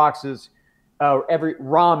gigantic boxes, every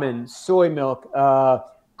ramen, soy milk,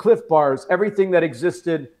 Cliff Bars, everything that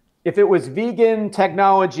existed. If it was vegan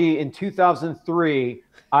technology in 2003,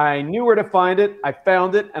 I knew where to find it. I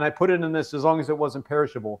found it, and I put it in this as long as it wasn't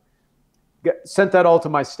perishable. Sent that all to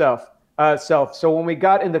my self. So when we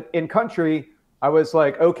got in country, I was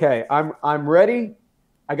like, okay, I'm ready.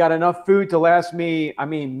 I got enough food to last me, I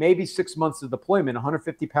mean, maybe 6 months of deployment,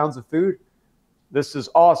 150 pounds of food. This is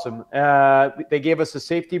awesome. They gave us a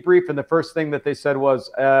safety brief, and the first thing that they said was,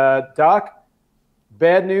 Doc,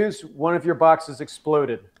 bad news, one of your boxes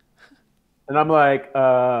exploded. And I'm like,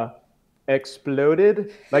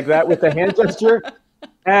 exploded? Like that with the hand gesture?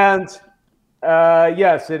 And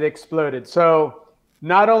yes, it exploded. So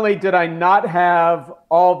not only did I not have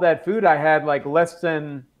all that food, I had like less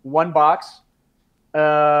than one box.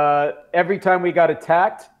 Every time we got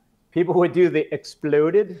attacked, people would do the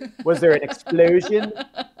exploded. Was there an explosion?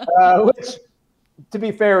 Which, to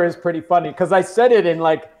be fair, is pretty funny because I said it in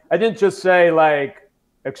like, I didn't just say like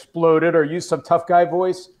exploded or use some tough guy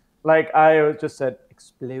voice. Like I just said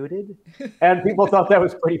exploded. And people thought that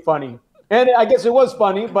was pretty funny. And I guess it was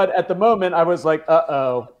funny, but at the moment I was like,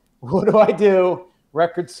 uh-oh, what do I do?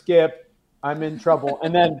 Record skip. I'm in trouble.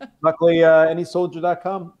 And then luckily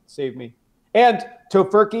anysoldier.com saved me. And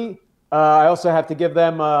Tofurky, I also have to give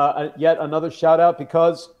them yet another shout out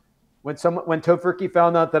because when Tofurky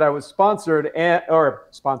found out that I was sponsored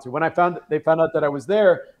when they found out that I was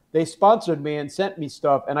there, they sponsored me and sent me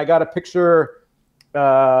stuff. And I got a picture,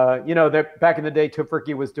 back in the day,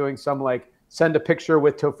 Tofurky was doing some like send a picture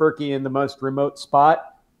with Tofurky in the most remote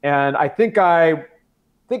spot. And I think I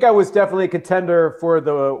was definitely a contender for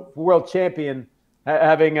the world champion,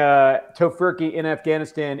 having Tofurky in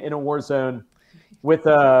Afghanistan in a war zone with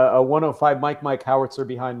a 105 Mike howitzer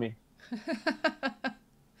behind me.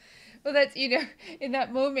 Well, that's, in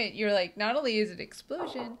that moment, you're like, not only is it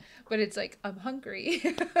explosion, but it's like, I'm hungry.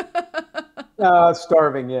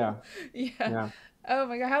 Starving, yeah. Yeah. Oh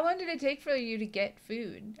my God. How long did it take for you to get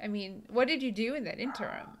food? I mean, what did you do in that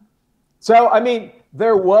interim? So, I mean,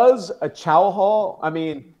 there was a chow hall. I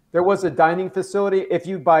mean, there was a dining facility. If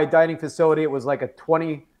you buy a dining facility, it was like a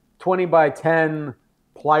 20 by 10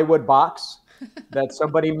 plywood box that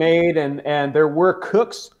somebody made. And there were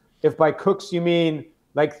cooks. If by cooks, you mean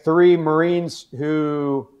like 3 Marines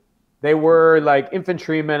who they were like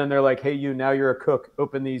infantrymen and they're like, hey, now you're a cook.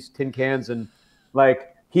 Open these tin cans and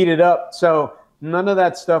like heat it up. So none of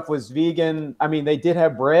that stuff was vegan. I mean, they did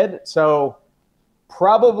have bread. So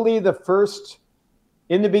probably in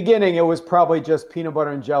the beginning, it was probably just peanut butter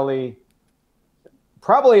and jelly,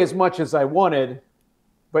 probably as much as I wanted,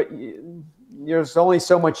 but there's only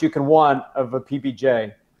so much you can want of a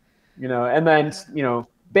PBJ, and then,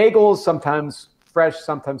 bagels, sometimes fresh,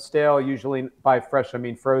 sometimes stale. Usually by fresh, I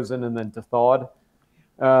mean frozen and then thawed.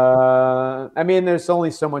 I mean, there's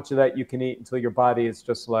only so much of that you can eat until your body is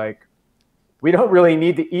just like, we don't really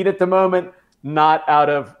need to eat at the moment, not out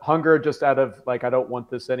of hunger, just out of like, I don't want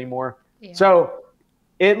this anymore. Yeah. So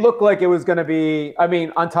it looked like it was going to be, I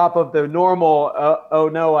mean, on top of the normal, oh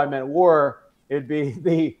no, I'm at war, it'd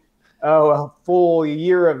be a full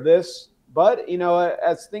year of this. But,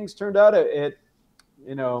 as things turned out,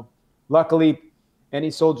 luckily,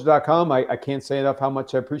 anysoldier.com, I can't say enough how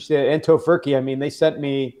much I appreciate it. And Tofurky, I mean, they sent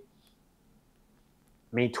me,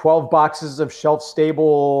 12 boxes of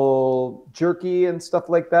shelf-stable jerky and stuff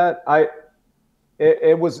like that.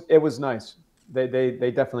 It was nice.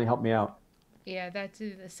 They definitely helped me out. Yeah,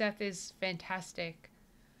 Seth is fantastic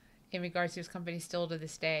in regards to his company still to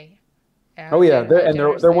this day. Oh yeah,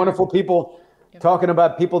 they're wonderful people. Yep. Talking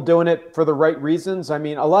about people doing it for the right reasons. I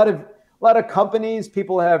mean, a lot of companies,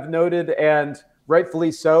 people have noted, and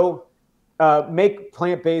rightfully so, make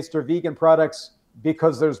plant-based or vegan products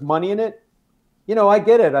because there's money in it. I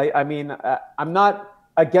get it. I mean, I'm not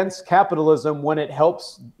against capitalism when it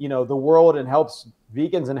helps, the world and helps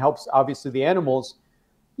vegans and helps obviously the animals,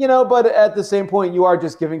 but at the same point, you are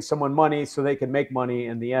just giving someone money so they can make money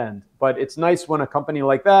in the end. But it's nice when a company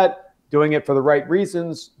like that, doing it for the right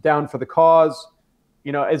reasons, down for the cause,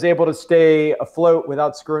 is able to stay afloat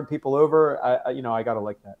without screwing people over. I got to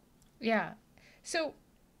like that. Yeah. So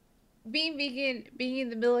being vegan, being in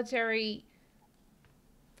the military,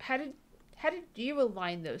 how did you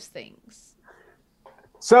align those things?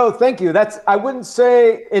 So thank you. I wouldn't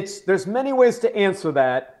say there's many ways to answer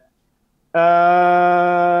that.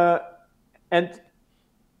 And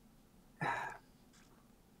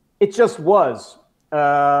it just was.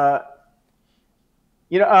 I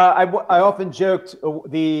often joked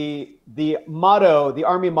the motto, the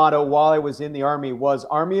Army motto while I was in the Army was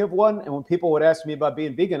Army of One. And when people would ask me about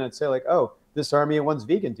being vegan, I'd say like, oh, this Army of One's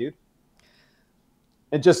vegan, dude.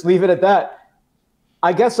 And just leave it at that.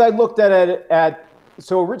 I guess I looked at it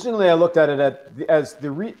so originally I looked at it as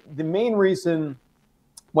the main reason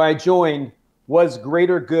why I joined was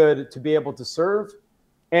greater good to be able to serve.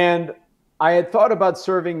 And I had thought about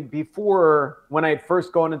serving before when I had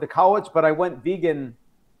first gone into college, but I went vegan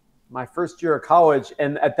my first year of college.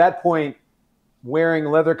 And at that point, wearing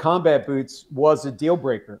leather combat boots was a deal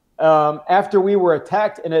breaker. After we were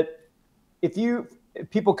attacked, and if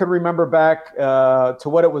people could remember back to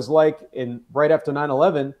what it was like right after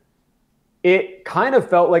 9/11, it kind of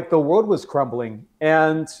felt like the world was crumbling.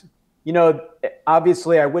 And,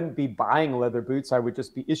 obviously I wouldn't be buying leather boots. I would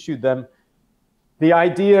just be issued them. The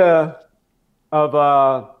idea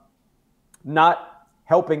of not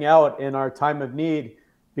helping out in our time of need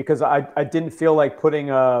because I didn't feel like putting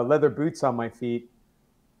leather boots on my feet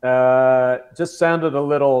just sounded a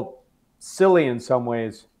little silly in some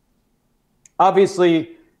ways.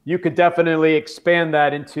 Obviously, you could definitely expand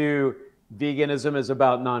that into veganism is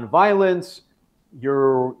about nonviolence.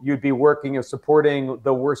 You'd be working or supporting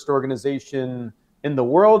the worst organization in the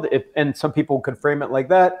world, and some people could frame it like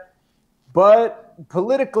that. But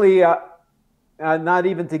politically, not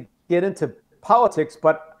even to get into politics,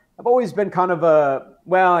 but I've always been kind of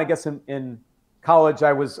I guess in college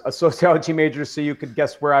I was a sociology major, so you could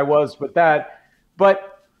guess where I was with that.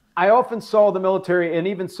 But I often saw the military, and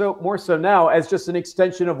even so more so now, as just an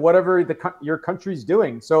extension of whatever your country's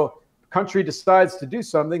doing. So the country decides to do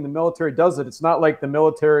something, the military does it. It's not like the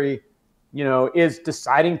military, is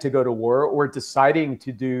deciding to go to war or deciding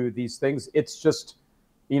to do these things. It's just,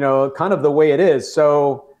 kind of the way it is.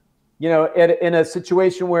 So, in a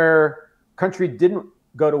situation where country didn't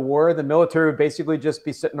go to war, the military would basically just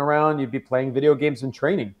be sitting around. You'd be playing video games and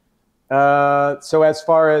training. So as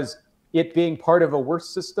far as it being part of a worse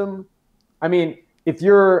system, I mean, if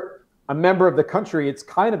you're a member of the country, it's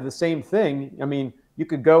kind of the same thing. I mean, you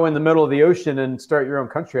could go in the middle of the ocean and start your own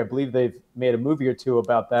country. I believe they've made a movie or two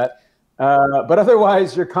about that. But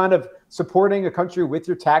otherwise, you're kind of supporting a country with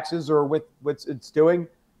your taxes or with what it's doing.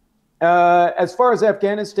 As far as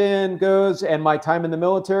Afghanistan goes and my time in the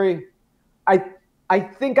military, I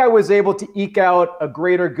think I was able to eke out a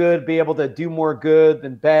greater good, be able to do more good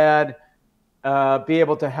than bad, be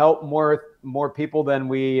able to help more people than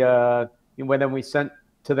we sent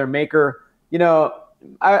to their maker.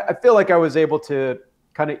 I feel like I was able to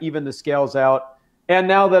kind of even the scales out. And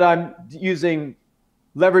now that I'm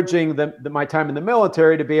leveraging my time in the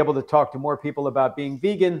military to be able to talk to more people about being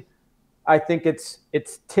vegan, I think it's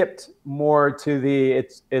tipped more to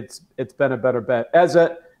it's been a better bet. As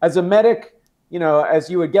a medic, as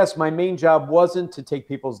you would guess, my main job wasn't to take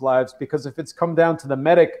people's lives, because if it's come down to the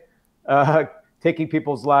medic taking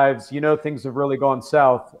people's lives, things have really gone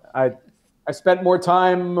south. I spent more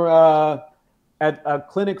time at a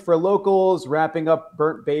clinic for locals, wrapping up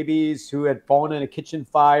burnt babies who had fallen in a kitchen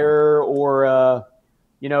fire, or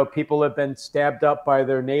people have been stabbed up by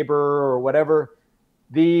their neighbor or whatever.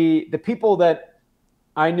 The people that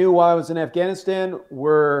I knew while I was in Afghanistan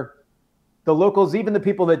were the locals. Even the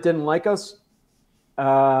people that didn't like us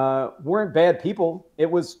weren't bad people. It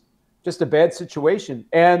was just a bad situation.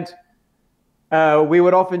 And we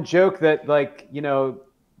would often joke that,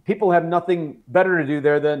 people have nothing better to do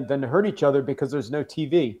there than to hurt each other, because there's no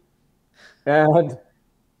TV. And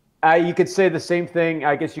you could say the same thing.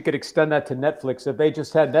 I guess you could extend that to Netflix. If they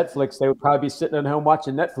just had Netflix, they would probably be sitting at home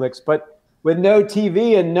watching Netflix. But with no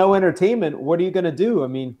TV and no entertainment, what are you going to do? I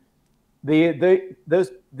mean, the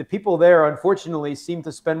people there, unfortunately, seem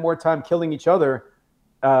to spend more time killing each other.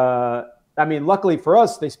 I mean, luckily for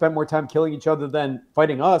us, they spent more time killing each other than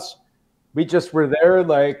fighting us. We just were there,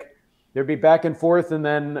 there'd be back and forth, and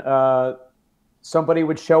then somebody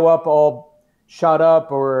would show up all shot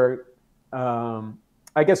up, or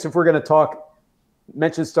I guess if we're going to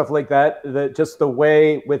mention stuff like that, just the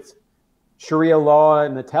way with Sharia law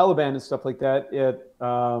and the Taliban and stuff like that,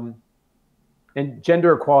 and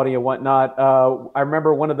gender equality and whatnot. I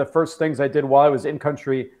remember one of the first things I did while I was in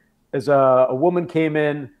country is a woman came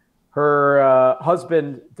in. Her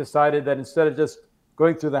husband decided that instead of just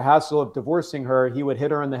going through the hassle of divorcing her, he would hit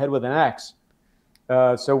her in the head with an axe.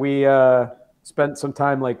 So we spent some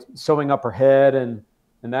time sewing up her head and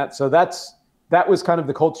that. So that was kind of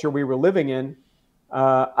the culture we were living in.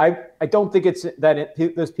 I don't think it's that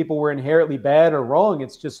those people were inherently bad or wrong.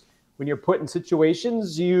 It's just when you're put in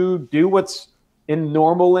situations, you do what's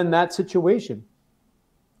normal in that situation.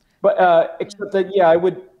 But except that, yeah,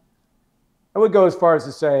 I would go as far as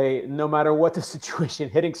to say, no matter what the situation,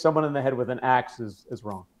 hitting someone in the head with an axe is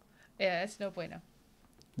wrong. Yeah, that's no bueno.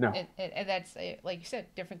 No. And that's, like you said,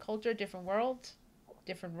 different culture, different world,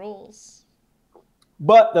 different rules.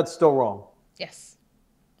 But that's still wrong. Yes,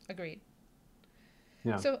 agreed.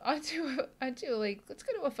 Yeah. So onto like, let's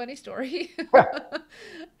go to a funny story.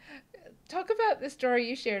 Talk about the story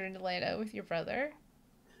you shared in Atlanta with your brother.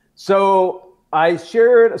 So I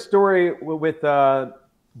shared a story with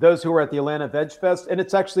those who were at the Atlanta Vegfest, and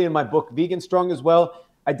it's actually in my book, Vegan Strong, as well.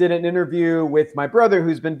 I did an interview with my brother,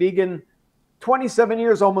 who's been vegan 27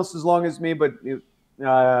 years, almost as long as me, but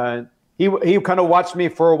he kind of watched me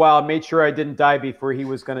for a while, made sure I didn't die before he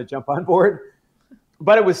was going to jump on board.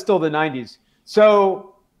 But it was still the 90s.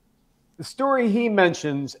 So the story he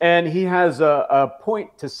mentions, and he has a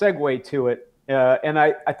point to segue to it, and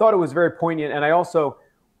I thought it was very poignant, and I also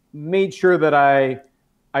made sure that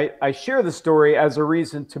I share the story as a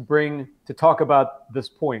reason to talk about this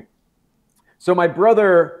point. So my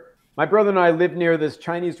brother and I live near this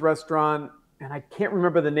Chinese restaurant, and I can't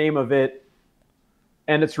remember the name of it,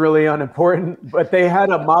 and it's really unimportant, but they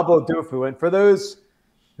had a mabo tofu. And for those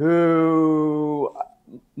who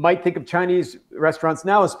might think of Chinese restaurants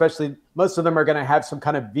now, especially, most of them are going to have some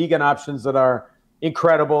kind of vegan options that are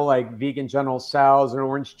incredible, like vegan General Tso's or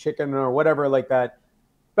orange chicken or whatever like that.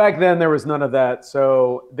 Back then, there was none of that.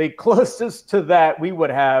 So the closest to that we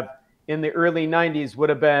would have in the early 90s would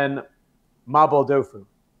have been mabo tofu,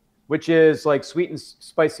 which is like sweet and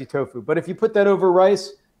spicy tofu. But if you put that over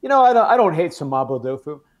rice, I don't hate some mabo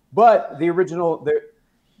tofu. But the original,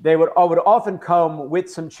 they would often come with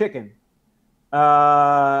some chicken.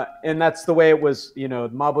 And that's the way it was,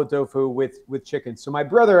 mabo tofu with chicken. So my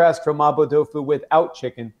brother asked for mabo tofu without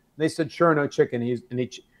chicken. They said, sure, no chicken. He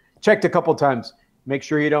checked a couple times. Make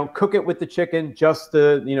sure you don't cook it with the chicken, just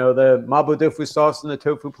the mabo tofu sauce and the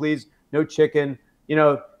tofu, please. No chicken.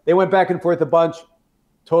 They went back and forth a bunch.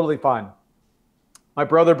 Totally fine. My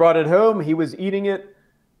brother brought it home. He was eating it.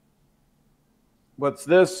 What's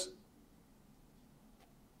this?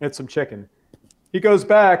 It's some chicken. He goes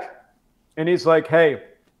back and he's like, hey,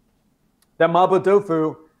 that mabo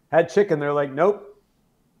tofu had chicken. They're like, nope,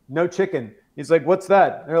 no chicken. He's like, what's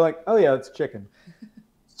that? They're like, oh yeah, it's chicken.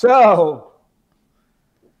 So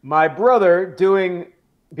my brother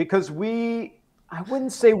because I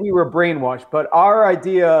wouldn't say we were brainwashed, but our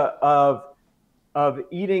idea of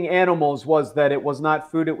eating animals was that it was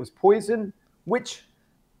not food, it was poison, which,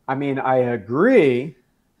 I mean, I agree,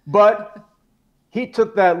 but he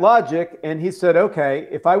took that logic and he said, okay,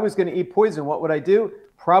 if I was going to eat poison, what would I do?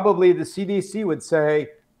 Probably the CDC would say,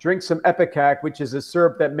 drink some Ipecac, which is a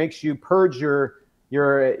syrup that makes you purge your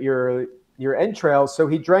entrails. So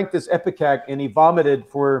he drank this Ipecac and he vomited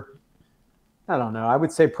for, I don't know, I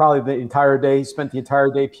would say probably the entire day. He spent the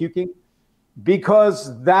entire day puking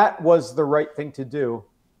because that was the right thing to do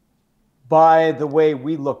by the way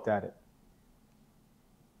we looked at it.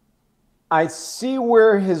 I see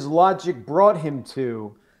where his logic brought him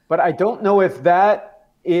to, but I don't know if that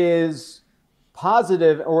is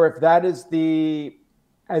positive or if that is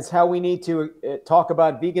as how we need to talk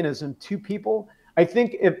about veganism to people. I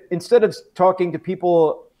think if instead of talking to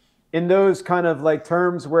people in those kind of like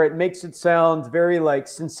terms where it makes it sound very like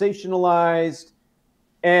sensationalized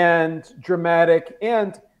and dramatic,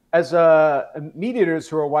 and as meat eaters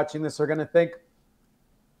who are watching this are going to think,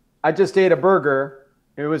 I just ate a burger.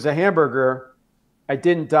 It was a hamburger. I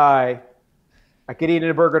didn't die. I could eat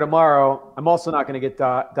a burger tomorrow. I'm also not going to get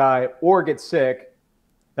die or get sick.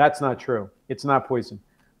 That's not true. It's not poison.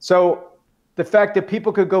 So the fact that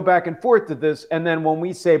people could go back and forth to this, and then when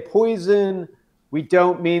we say poison, we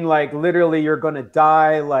don't mean like literally you're going to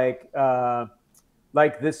die, like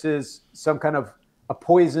this is some kind of a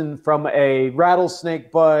poison from a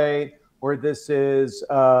rattlesnake bite, or this is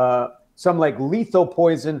some like lethal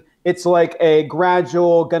poison. It's like a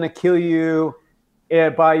gradual, gonna kill you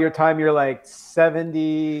by your time you're like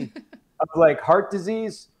 70 of like heart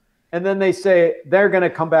disease. And then they say they're gonna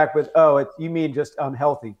come back with, oh, you mean just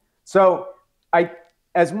unhealthy. So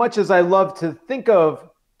as much as I love to think of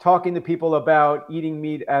talking to people about eating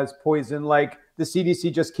meat as poison, like the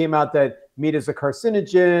CDC just came out that meat is a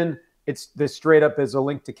carcinogen, it's this straight up as a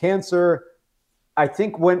link to cancer. I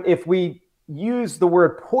think if we use the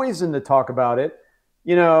word poison to talk about it,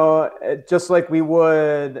 just like we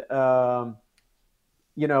would,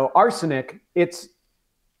 arsenic, it's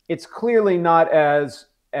clearly not as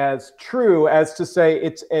true as to say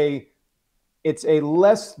it's a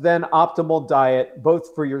less than optimal diet,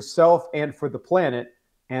 both for yourself and for the planet,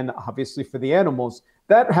 and obviously for the animals.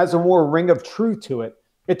 That has a more ring of truth to it.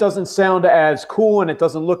 It doesn't sound as cool and it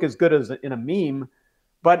doesn't look as good as in a meme,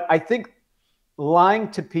 but I think lying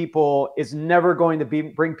to people is never going to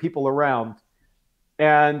bring people around,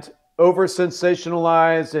 and over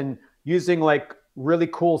sensationalize and using like really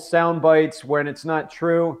cool sound bites when it's not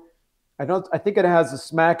true. I think it has a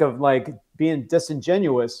smack of like being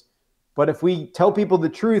disingenuous. But if we tell people the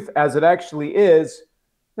truth as it actually is,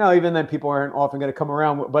 now even then people aren't often going to come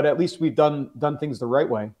around, but at least we've done things the right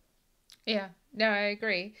way. Yeah, no, I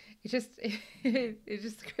agree. It's just it's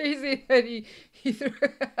just crazy that he threw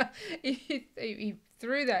he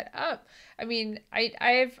threw that up. I mean,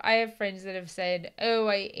 I have friends that have said, "Oh,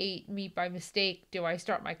 I ate meat by mistake. Do I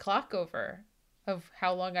start my clock over of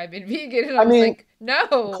how long I've been vegan?" And I I was mean, like,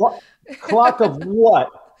 "No." clock of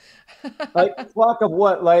what? Like flock of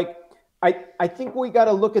what? Like I think we got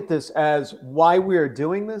to look at this as why we're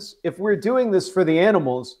doing this. If we're doing this for the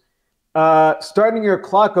animals, starting your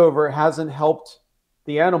clock over hasn't helped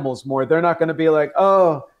the animals more. They're not going to be like,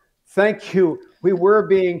 oh, thank you. We were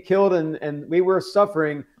being killed and we were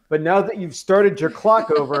suffering, but now that you've started your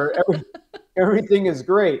clock over, everything is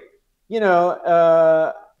great. You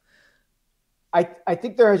know, I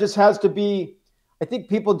think there just has to be. I think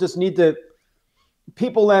people just need to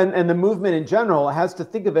people and the movement in general has to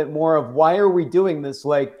think of it more of why are we doing this?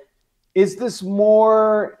 Like, is this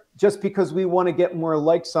more just because we want to get more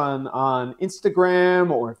likes on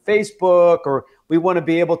Instagram or Facebook, or we want to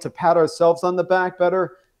be able to pat ourselves on the back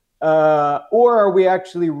better? Or are we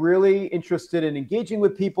actually really interested in engaging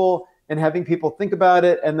with people and having people think about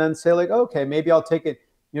it and then say like, okay, maybe I'll take it,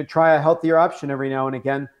 try a healthier option every now and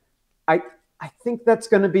again. I, I think that's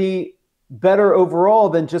going to be better overall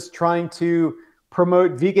than just trying to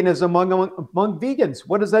promote veganism among vegans.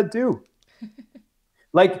 What does that do?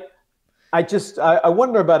 Like, I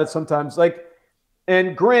wonder about it sometimes. Like,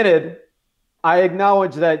 and granted, I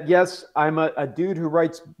acknowledge that yes, I'm a dude who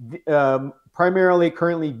writes primarily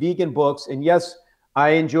currently vegan books, and yes, I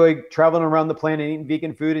enjoy traveling around the planet eating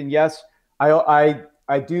vegan food, and yes, I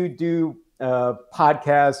do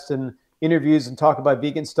podcasts and interviews and talk about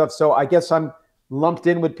vegan stuff. So I guess I'm lumped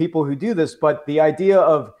in with people who do this. But the idea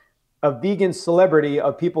of a vegan celebrity,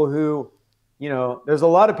 of people who, there's a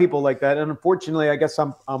lot of people like that, and unfortunately, I guess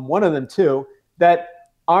I'm one of them too, that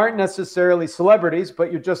aren't necessarily celebrities,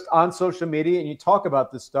 but you're just on social media and you talk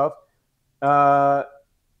about this stuff. I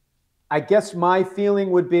guess my feeling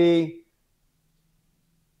would be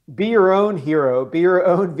your own hero, be your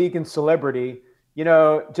own vegan celebrity.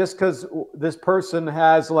 Just because this person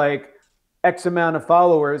has like X amount of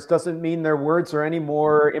followers doesn't mean their words are any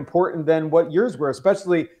more important than what yours were.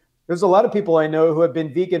 Especially, there's a lot of people I know who have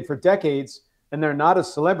been vegan for decades and they're not a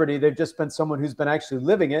celebrity. They've just been someone who's been actually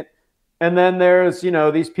living it. And then there's,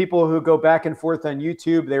 these people who go back and forth on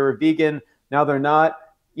YouTube. They were vegan, now they're not.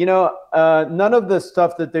 None of the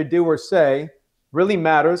stuff that they do or say really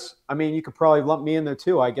matters. I mean, you could probably lump me in there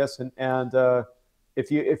too, I guess. And if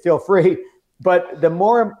you feel free. But the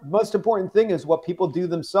most important thing is what people do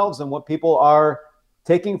themselves and what people are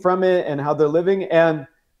taking from it and how they're living. And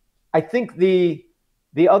I think the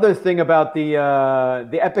other thing about the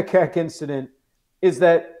Epicac incident is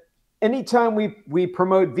that anytime we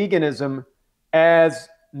promote veganism as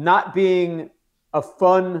not being a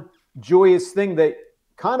fun, joyous thing that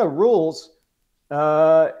kind of rules,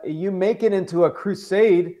 you make it into a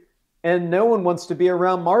crusade, and no one wants to be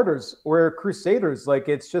around martyrs or crusaders. Like,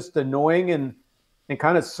 it's just annoying and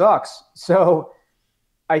kind of sucks. So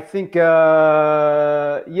I think,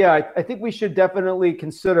 I think we should definitely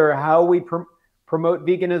consider how we promote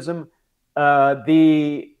veganism.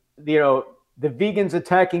 The vegans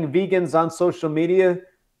attacking vegans on social media,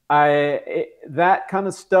 that kind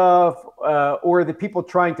of stuff, or the people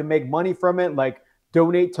trying to make money from it, like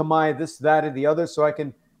donate to my this, that, or the other, so I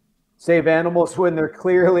can save animals when they're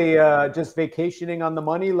clearly just vacationing on the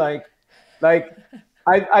money. Like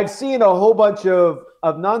I've seen a whole bunch of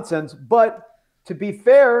nonsense. But to be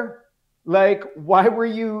fair, like, why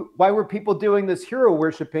were people doing this hero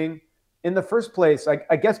worshiping in the first place?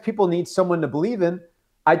 I guess people need someone to believe in.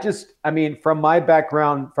 I mean, from my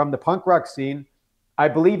background from the punk rock scene, I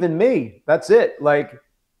believe in me. That's it. Like,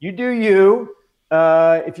 you do you.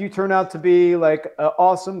 If you turn out to be like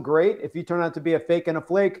awesome, great. If you turn out to be a fake and a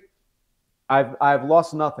flake, I've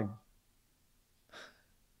lost nothing.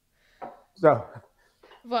 So,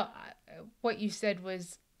 Well, what you said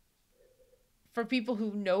was, for people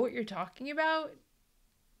who know what you're talking about,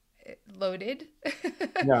 loaded.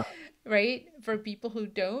 yeah. Right? For people who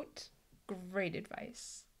don't, great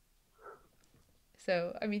advice.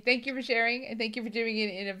 So, I mean, thank you for sharing, and thank you for doing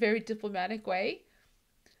it in a very diplomatic way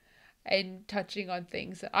and touching on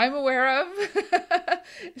things that I'm aware of.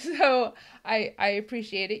 So, I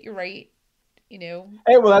appreciate it. You're right.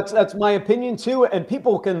 Hey, well, that's my opinion too, and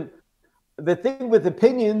people can. the thing with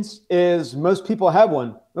opinions is most people have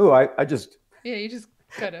one. Oh, I just Yeah, you just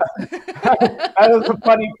kind of. that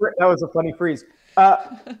was a funny freeze.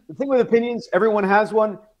 The thing with opinions, everyone has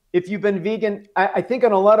one. If you've been vegan, I think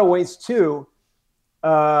in a lot of ways too.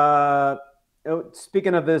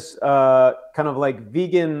 Speaking of this kind of like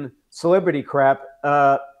vegan celebrity crap,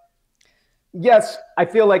 yes, I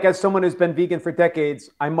feel like as someone who's been vegan for decades,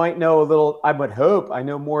 I might know a little, I would hope I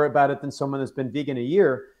know more about it than someone that's been vegan a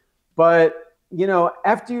year. But,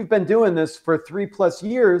 after you've been doing this for 3+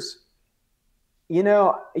 years, you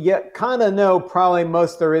kind of know probably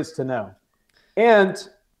most there is to know. And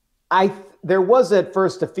there was at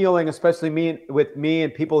first a feeling, especially with me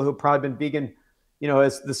and people who've probably been vegan,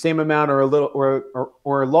 as the same amount or a little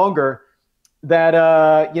or longer, that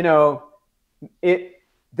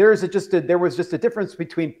there was just a difference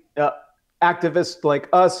between activists like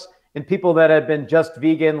us and people that had been just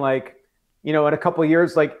vegan, like, in a couple of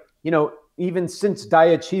years, like, even since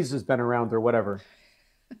diet cheese has been around or whatever.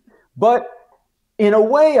 But in a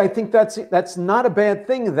way, I think that's not a bad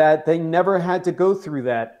thing that they never had to go through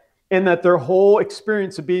that, and that their whole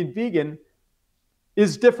experience of being vegan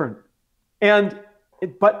is different.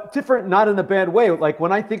 But different, not in a bad way. Like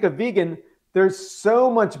when I think of vegan, there's so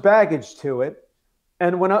much baggage to it.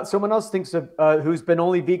 And when someone else thinks of who's been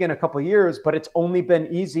only vegan a couple of years, but it's only been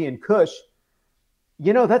easy and cush,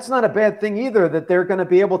 that's not a bad thing either, that they're going to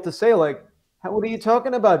be able to say, like, what are you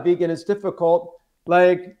talking about? Vegan is difficult.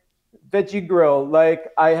 Like, veggie grill,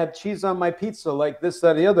 like I have cheese on my pizza, like this,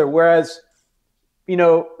 that, the other. Whereas,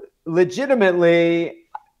 legitimately,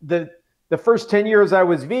 the first 10 years I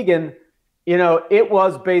was vegan, it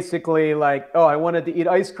was basically like, oh, I wanted to eat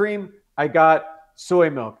ice cream. I got soy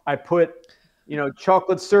milk. I put,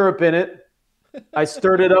 chocolate syrup in it. I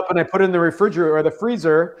stirred it up and I put it in the refrigerator or the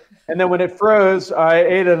freezer. And then when it froze, I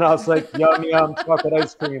ate it and I was like, yum, yum, chocolate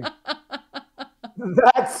ice cream.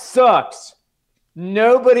 That sucks.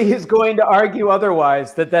 Nobody is going to argue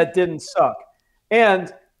otherwise that didn't suck.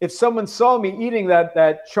 And if someone saw me eating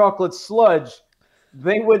that chocolate sludge,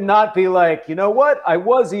 they would not be like, you know what? I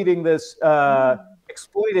was eating this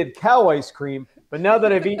exploited cow ice cream, but now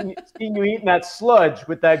that I've seen you eating that sludge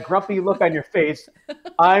with that grumpy look on your face,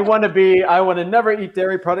 I want to never eat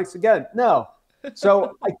dairy products again. No.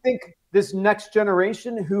 So I think this next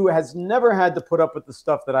generation who has never had to put up with the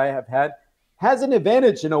stuff that I have had has an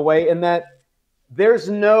advantage in a way, in that there's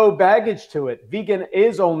no baggage to it. Vegan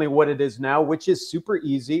is only what it is now, which is super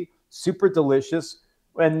easy, super delicious,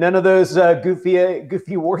 and none of those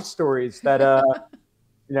goofy war stories that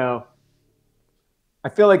I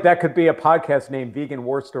feel like that could be a podcast name, Vegan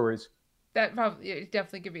War Stories. That probably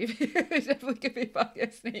definitely could be a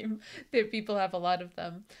podcast name. That people have a lot of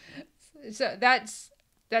them. So that's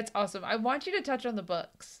awesome. I want you to touch on the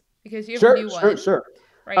books because you have a new one. Sure.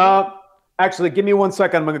 Right? Actually, give me 1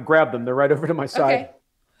 second. I'm going to grab them. They're right over to my side.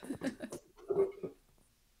 Okay.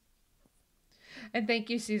 And thank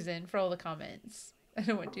you, Susan, for all the comments. I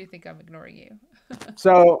don't want you to think I'm ignoring you.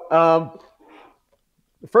 So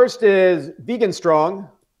the first is Vegan Strong,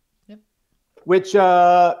 yep. Which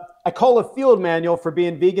I call a field manual for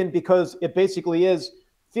being vegan because it basically is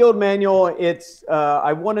field manual. It's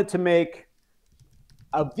I wanted to make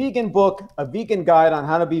a vegan book, a vegan guide on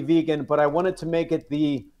how to be vegan, but I wanted to make it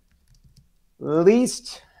the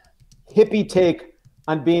least hippie take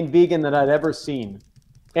on being vegan that I'd ever seen.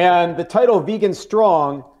 And the title Vegan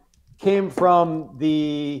Strong came from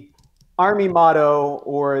the Army motto,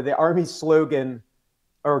 or the Army slogan,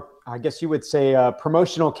 or I guess you would say a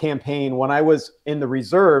promotional campaign. When I was in the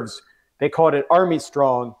reserves, they called it Army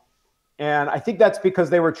Strong. And I think that's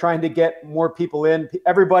because they were trying to get more people in.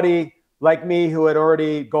 Everybody like me who had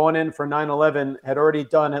already gone in for 9/11, had already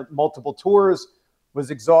done multiple tours, was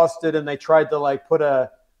exhausted, and they tried to like put a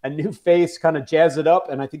new face, kind of jazz it up.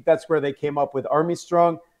 And I think that's where they came up with Army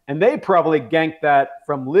Strong. And they probably ganked that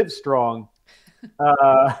from Live Strong.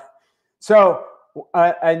 So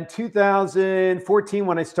in 2014,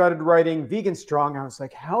 when I started writing Vegan Strong, I was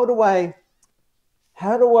like, how do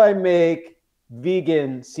I make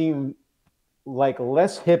vegan seem like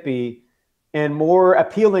less hippie and more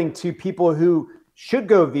appealing to people who should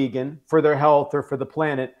go vegan for their health or for the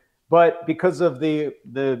planet, but because of the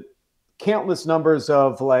countless numbers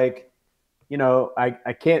of like,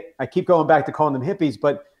 I keep going back to calling them hippies,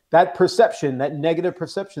 but that perception, that negative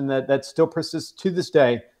perception that still persists to this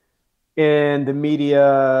day in the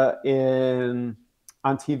media,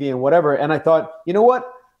 on TV and whatever. And I thought, you know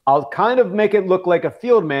what? I'll kind of make it look like a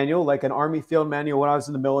field manual, like an Army field manual when I was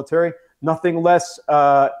in the military. Nothing less,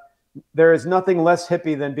 there is nothing less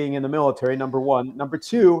hippie than being in the military, number one. Number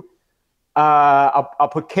two, I'll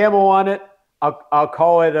put camo on it. I'll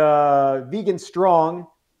call it vegan strong.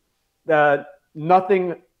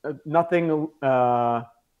 Nothing nothing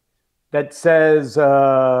that says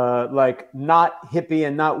like not hippie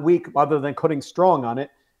and not weak, other than putting strong on it.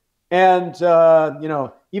 And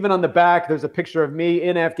even on the back, there's a picture of me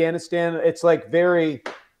in Afghanistan. It's like very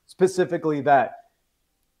specifically that.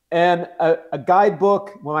 And a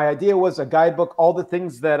guidebook. Well, my idea was a guidebook, all the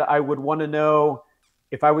things that I would want to know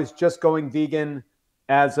if I was just going vegan.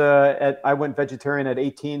 I went vegetarian at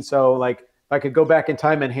 18, so like if I could go back in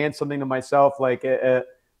time and hand something to myself, like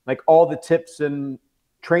all the tips and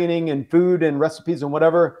training and food and recipes and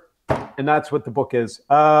whatever, and that's what the book is.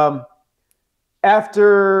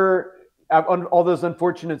 After all those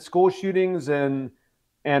unfortunate school shootings and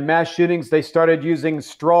mass shootings, they started using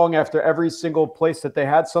strong after every single place that they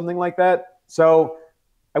had something like that. So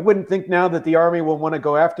I wouldn't think now that the Army will want to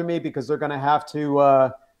go after me, because they're going to have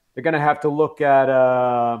to look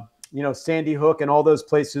at Sandy Hook and all those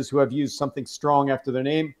places who have used something strong after their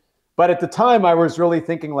name. But at the time, I was really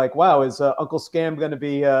thinking like, wow, is Uncle Scam going to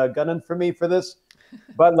be gunning for me for this?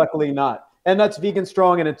 But luckily not. And that's Vegan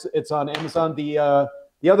Strong, and it's on Amazon. The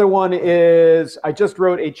other one is, I just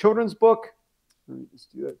wrote a children's book. Let me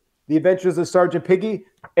just do it. The Adventures of Sergeant Piggy.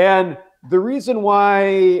 And the reason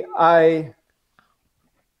why I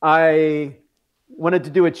wanted to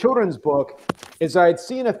do a children's book is I'd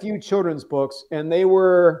seen a few children's books, and they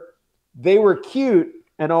were cute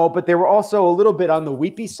and all, but they were also a little bit on the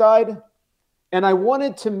weepy side. And I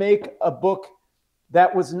wanted to make a book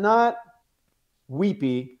that was not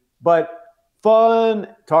weepy, but fun,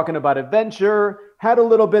 talking about adventure, had a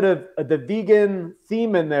little bit of the vegan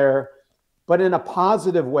theme in there, but in a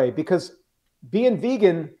positive way, because being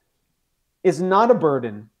vegan is not a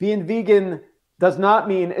burden. Being vegan does not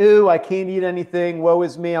mean, ooh, I can't eat anything, woe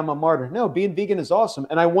is me, I'm a martyr. No, being vegan is awesome.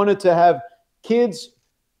 And I wanted to have kids,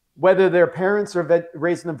 whether their parents are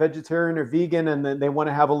raising them vegetarian or vegan, and then they want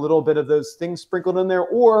to have a little bit of those things sprinkled in there,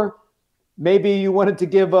 or maybe you wanted to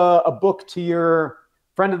give a book to your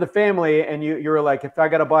friend of the family, and you were like, if I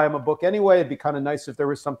got to buy him a book anyway, it'd be kind of nice if there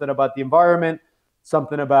was something about the environment,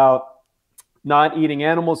 something about not eating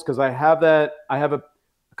animals, because I have a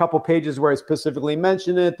couple pages where I specifically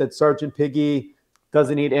mention it, that Sergeant Piggy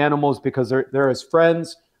doesn't eat animals because they're his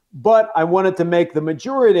friends. But I wanted to make the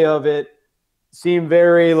majority of it seem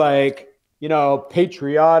very like,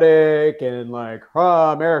 patriotic and like,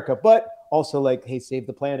 America, but also like, hey, save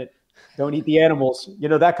the planet, don't eat the animals,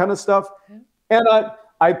 that kind of stuff. And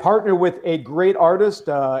I partnered with a great artist,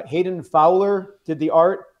 Hayden Fowler did the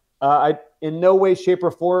art. In no way, shape, or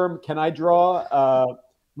form can I draw.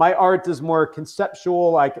 My art is more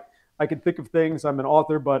conceptual. I can think of things. I'm an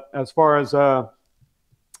author, but as far as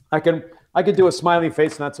I can do a smiley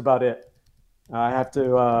face, and that's about it. I have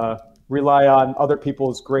to rely on other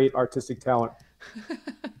people's great artistic talent.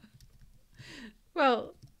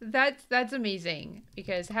 Well, that's amazing,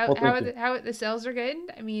 because how the sales are good.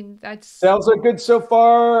 I mean, sales are good so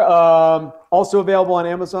far. Also available on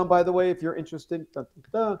Amazon, by the way, if you're interested.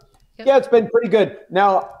 Yep. Yeah, it's been pretty good.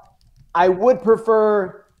 Now, I would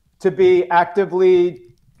prefer to be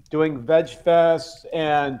actively doing Vegfest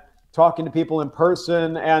and talking to people in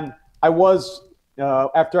person. And I was,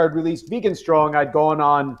 after I'd released Vegan Strong, I'd gone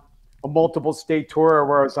on a multiple state tour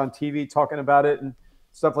where I was on TV talking about it and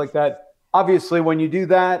stuff like that. Obviously, when you do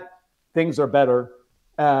that, things are better.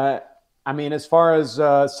 I mean, as far as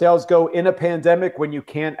sales go in a pandemic, when you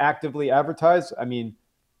can't actively advertise, I mean,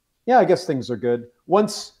 yeah, I guess things are good.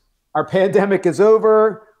 Once our pandemic is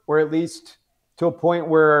over, or at least to a point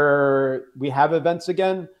where we have events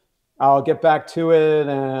again, I'll get back to it,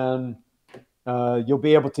 and you'll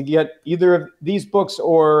be able to get either of these books,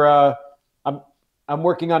 or I'm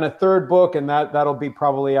working on a third book, and that'll be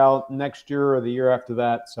probably out next year or the year after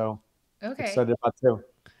that. So okay. Excited about too.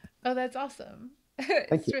 Oh, that's awesome.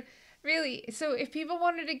 Thank you. Really. So if people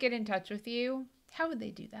wanted to get in touch with you, how would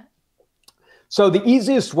they do that? So the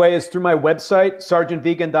easiest way is through my website,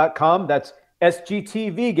 sergeantvegan.com. That's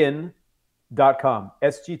SGTvegan.com.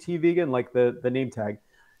 SGT Vegan, like the name tag.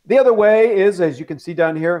 The other way is, as you can see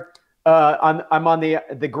down here, I'm on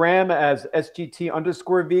the gram as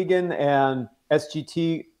SGT_vegan and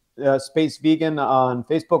SGT space vegan on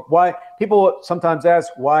Facebook. Why? People sometimes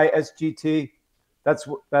ask why SGT. That's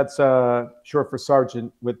short for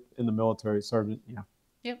sergeant in the military. Sergeant, yeah.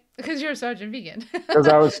 Yep, because you're a Sergeant Vegan. Because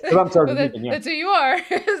I'm Sergeant Vegan, yeah. That's who you are.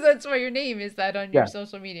 That's why your name is that on your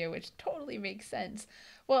social media, which totally makes sense.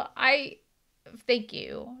 Well, I thank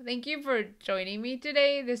you. Thank you for joining me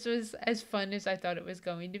today. This was as fun as I thought it was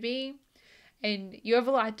going to be. And you have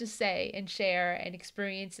a lot to say and share and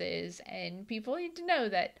experiences, and people need to know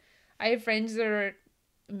that I have friends that are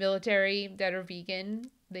military that are vegan,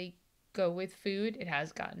 they go with food. It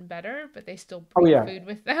has gotten better, but they still Oh bring yeah. food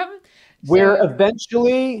with them. We're So,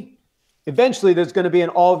 eventually there's going to be an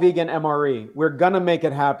all vegan MRE. We're going to make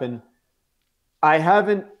it happen. I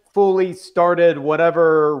haven't fully started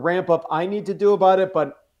whatever ramp up I need to do about it,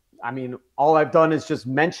 but I mean, all I've done is just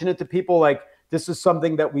mention it to people like this is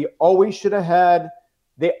something that we always should have had.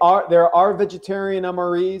 There are vegetarian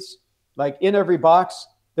MREs like in every box.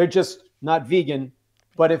 They're just not vegan.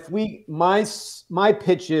 But if we my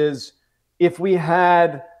pitch is if we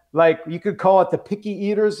had like you could call it the picky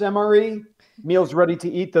eaters MRE, meals ready to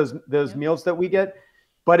eat, those yep. meals that we get.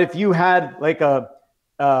 But if you had like a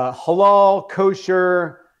halal,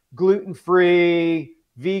 kosher, gluten-free,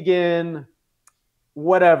 vegan,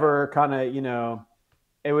 whatever kind of,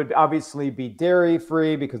 it would obviously be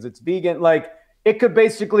dairy-free because it's vegan. Like it could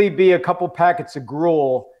basically be a couple packets of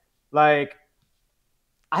gruel. Like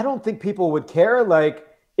I don't think people would care. Like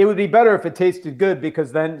it would be better if it tasted good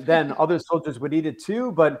because then other soldiers would eat it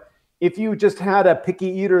too. But if you just had a picky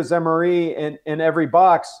eaters MRE in every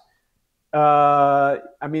box, I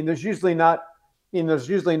mean, there's usually not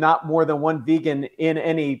more than one vegan in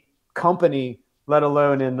any company, let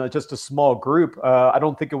alone in just a small group. I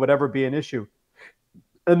don't think it would ever be an issue,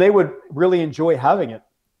 and they would really enjoy having it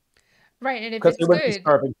Right, and if because they it's wouldn't be good,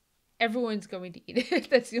 starving. everyone's going to eat it.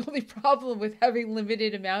 That's the only problem with having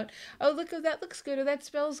limited amount. Oh, look, oh, that looks good, or that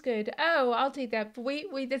smells good. Oh, I'll take that. But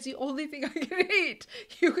wait, that's the only thing I can eat.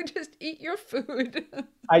 You can just eat your food.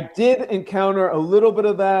 I did encounter a little bit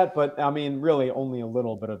of that, but I mean, really only a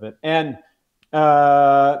little bit of it. And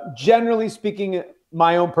generally speaking,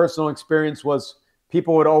 my own personal experience was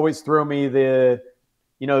people would always throw me the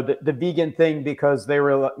vegan thing because they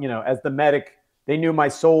were, as the medic, they knew my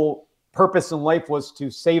sole purpose in life was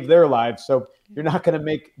to save their lives. So you're not going to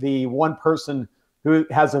make the one person who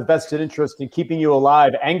has a vested interest in keeping you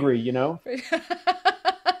alive angry.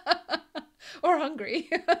 Or hungry.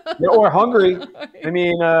 Yeah, or hungry. I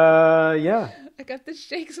mean, yeah, I got the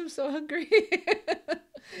shakes. I'm so hungry.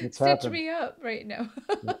 it's Stitch happened. me up right now.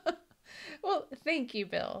 Yeah. Well, thank you,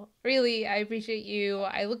 Bill. Really, I appreciate you.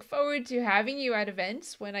 I look forward to having you at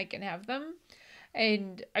events when I can have them.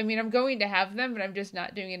 And I mean, I'm going to have them, but I'm just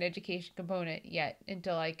not doing an education component yet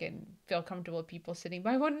until I can feel comfortable with people sitting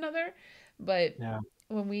by one another. But Yeah.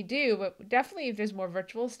 when we do, but definitely if there's more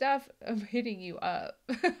virtual stuff, I'm hitting you up.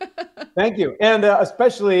 Thank you, and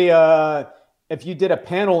especially if you did a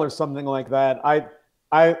panel or something like that.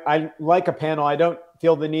 I like a panel. I don't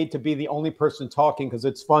feel the need to be the only person talking because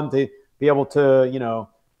it's fun to be able to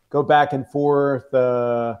go back and forth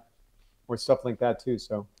or stuff like that too.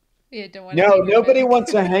 So Yeah, don't want a no, hangry nobody medic.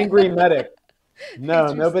 wants a hangry medic. Thanks No,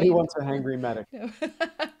 for nobody staying wants a on. hangry medic. No.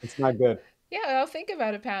 It's not good. Yeah, I'll think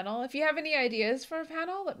about a panel. If you have any ideas for a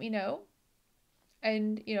panel, let me know.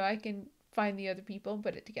 And, I can find the other people and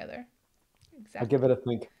put it together. I'll give Exactly. it a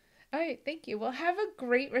think. All right, thank you. Well, have a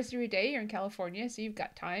great rest of your day. You're in California, so you've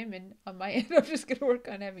got time. And on my end, I'm just going to work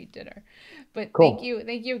on having dinner. But thank Cool. you.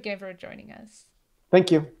 Thank you again for joining us.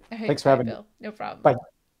 Thank you. All right, Thanks for bye, having me. Bill. No problem. Bye.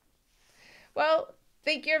 Well,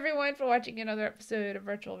 thank you everyone for watching another episode of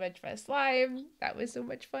Virtual Vegfest Live. That was so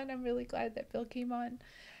much fun. I'm really glad that Bill came on.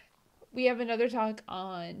 We have another talk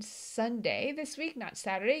on Sunday this week, not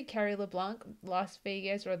Saturday. Carrie LeBlanc, Las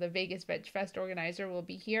Vegas, or the Vegas Veg Fest organizer, will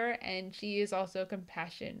be here, and she is also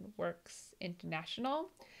Compassion Works International.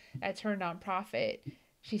 That's her nonprofit.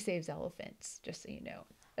 She saves elephants, just so you know.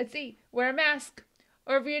 Let's see. Wear a mask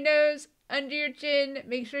over your nose, under your chin.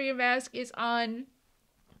 Make sure your mask is on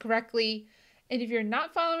correctly. And if you're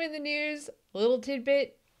not following the news, little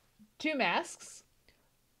tidbit: 2 masks,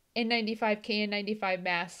 N95 KN95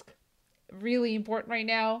 mask. Really important right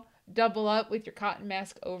now. Double up with your cotton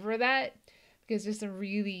mask over that because there's some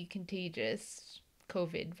really contagious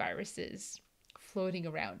COVID viruses floating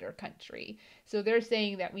around our country. So they're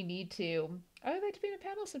saying that we need to. I would like to be in a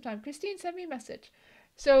panel sometime. Christine, send me a message.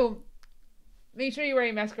 So make sure you're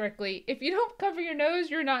wearing a mask correctly. If you don't cover your nose,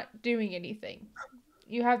 you're not doing anything.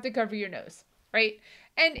 You have to cover your nose, right?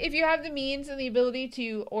 And if you have the means and the ability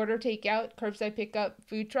to order takeout, curbside pickup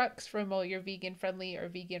food trucks from all your vegan friendly or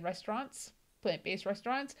vegan restaurants, plant-based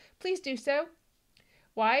restaurants, please do so.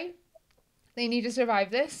 Why? They need to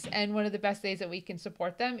survive this, and one of the best ways that we can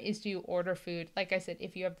support them is to order food. Like I said,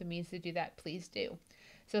 if you have the means to do that, please do.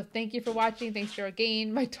 So thank you for watching. Thanks, Joe,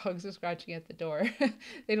 again. My dogs are scratching at the door.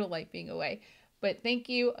 They don't like being away. But thank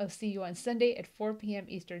you. I'll see you on Sunday at 4 p.m.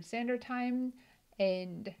 Eastern Standard Time.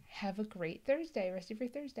 And have a great Thursday, rest of your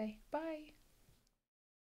Thursday. Bye.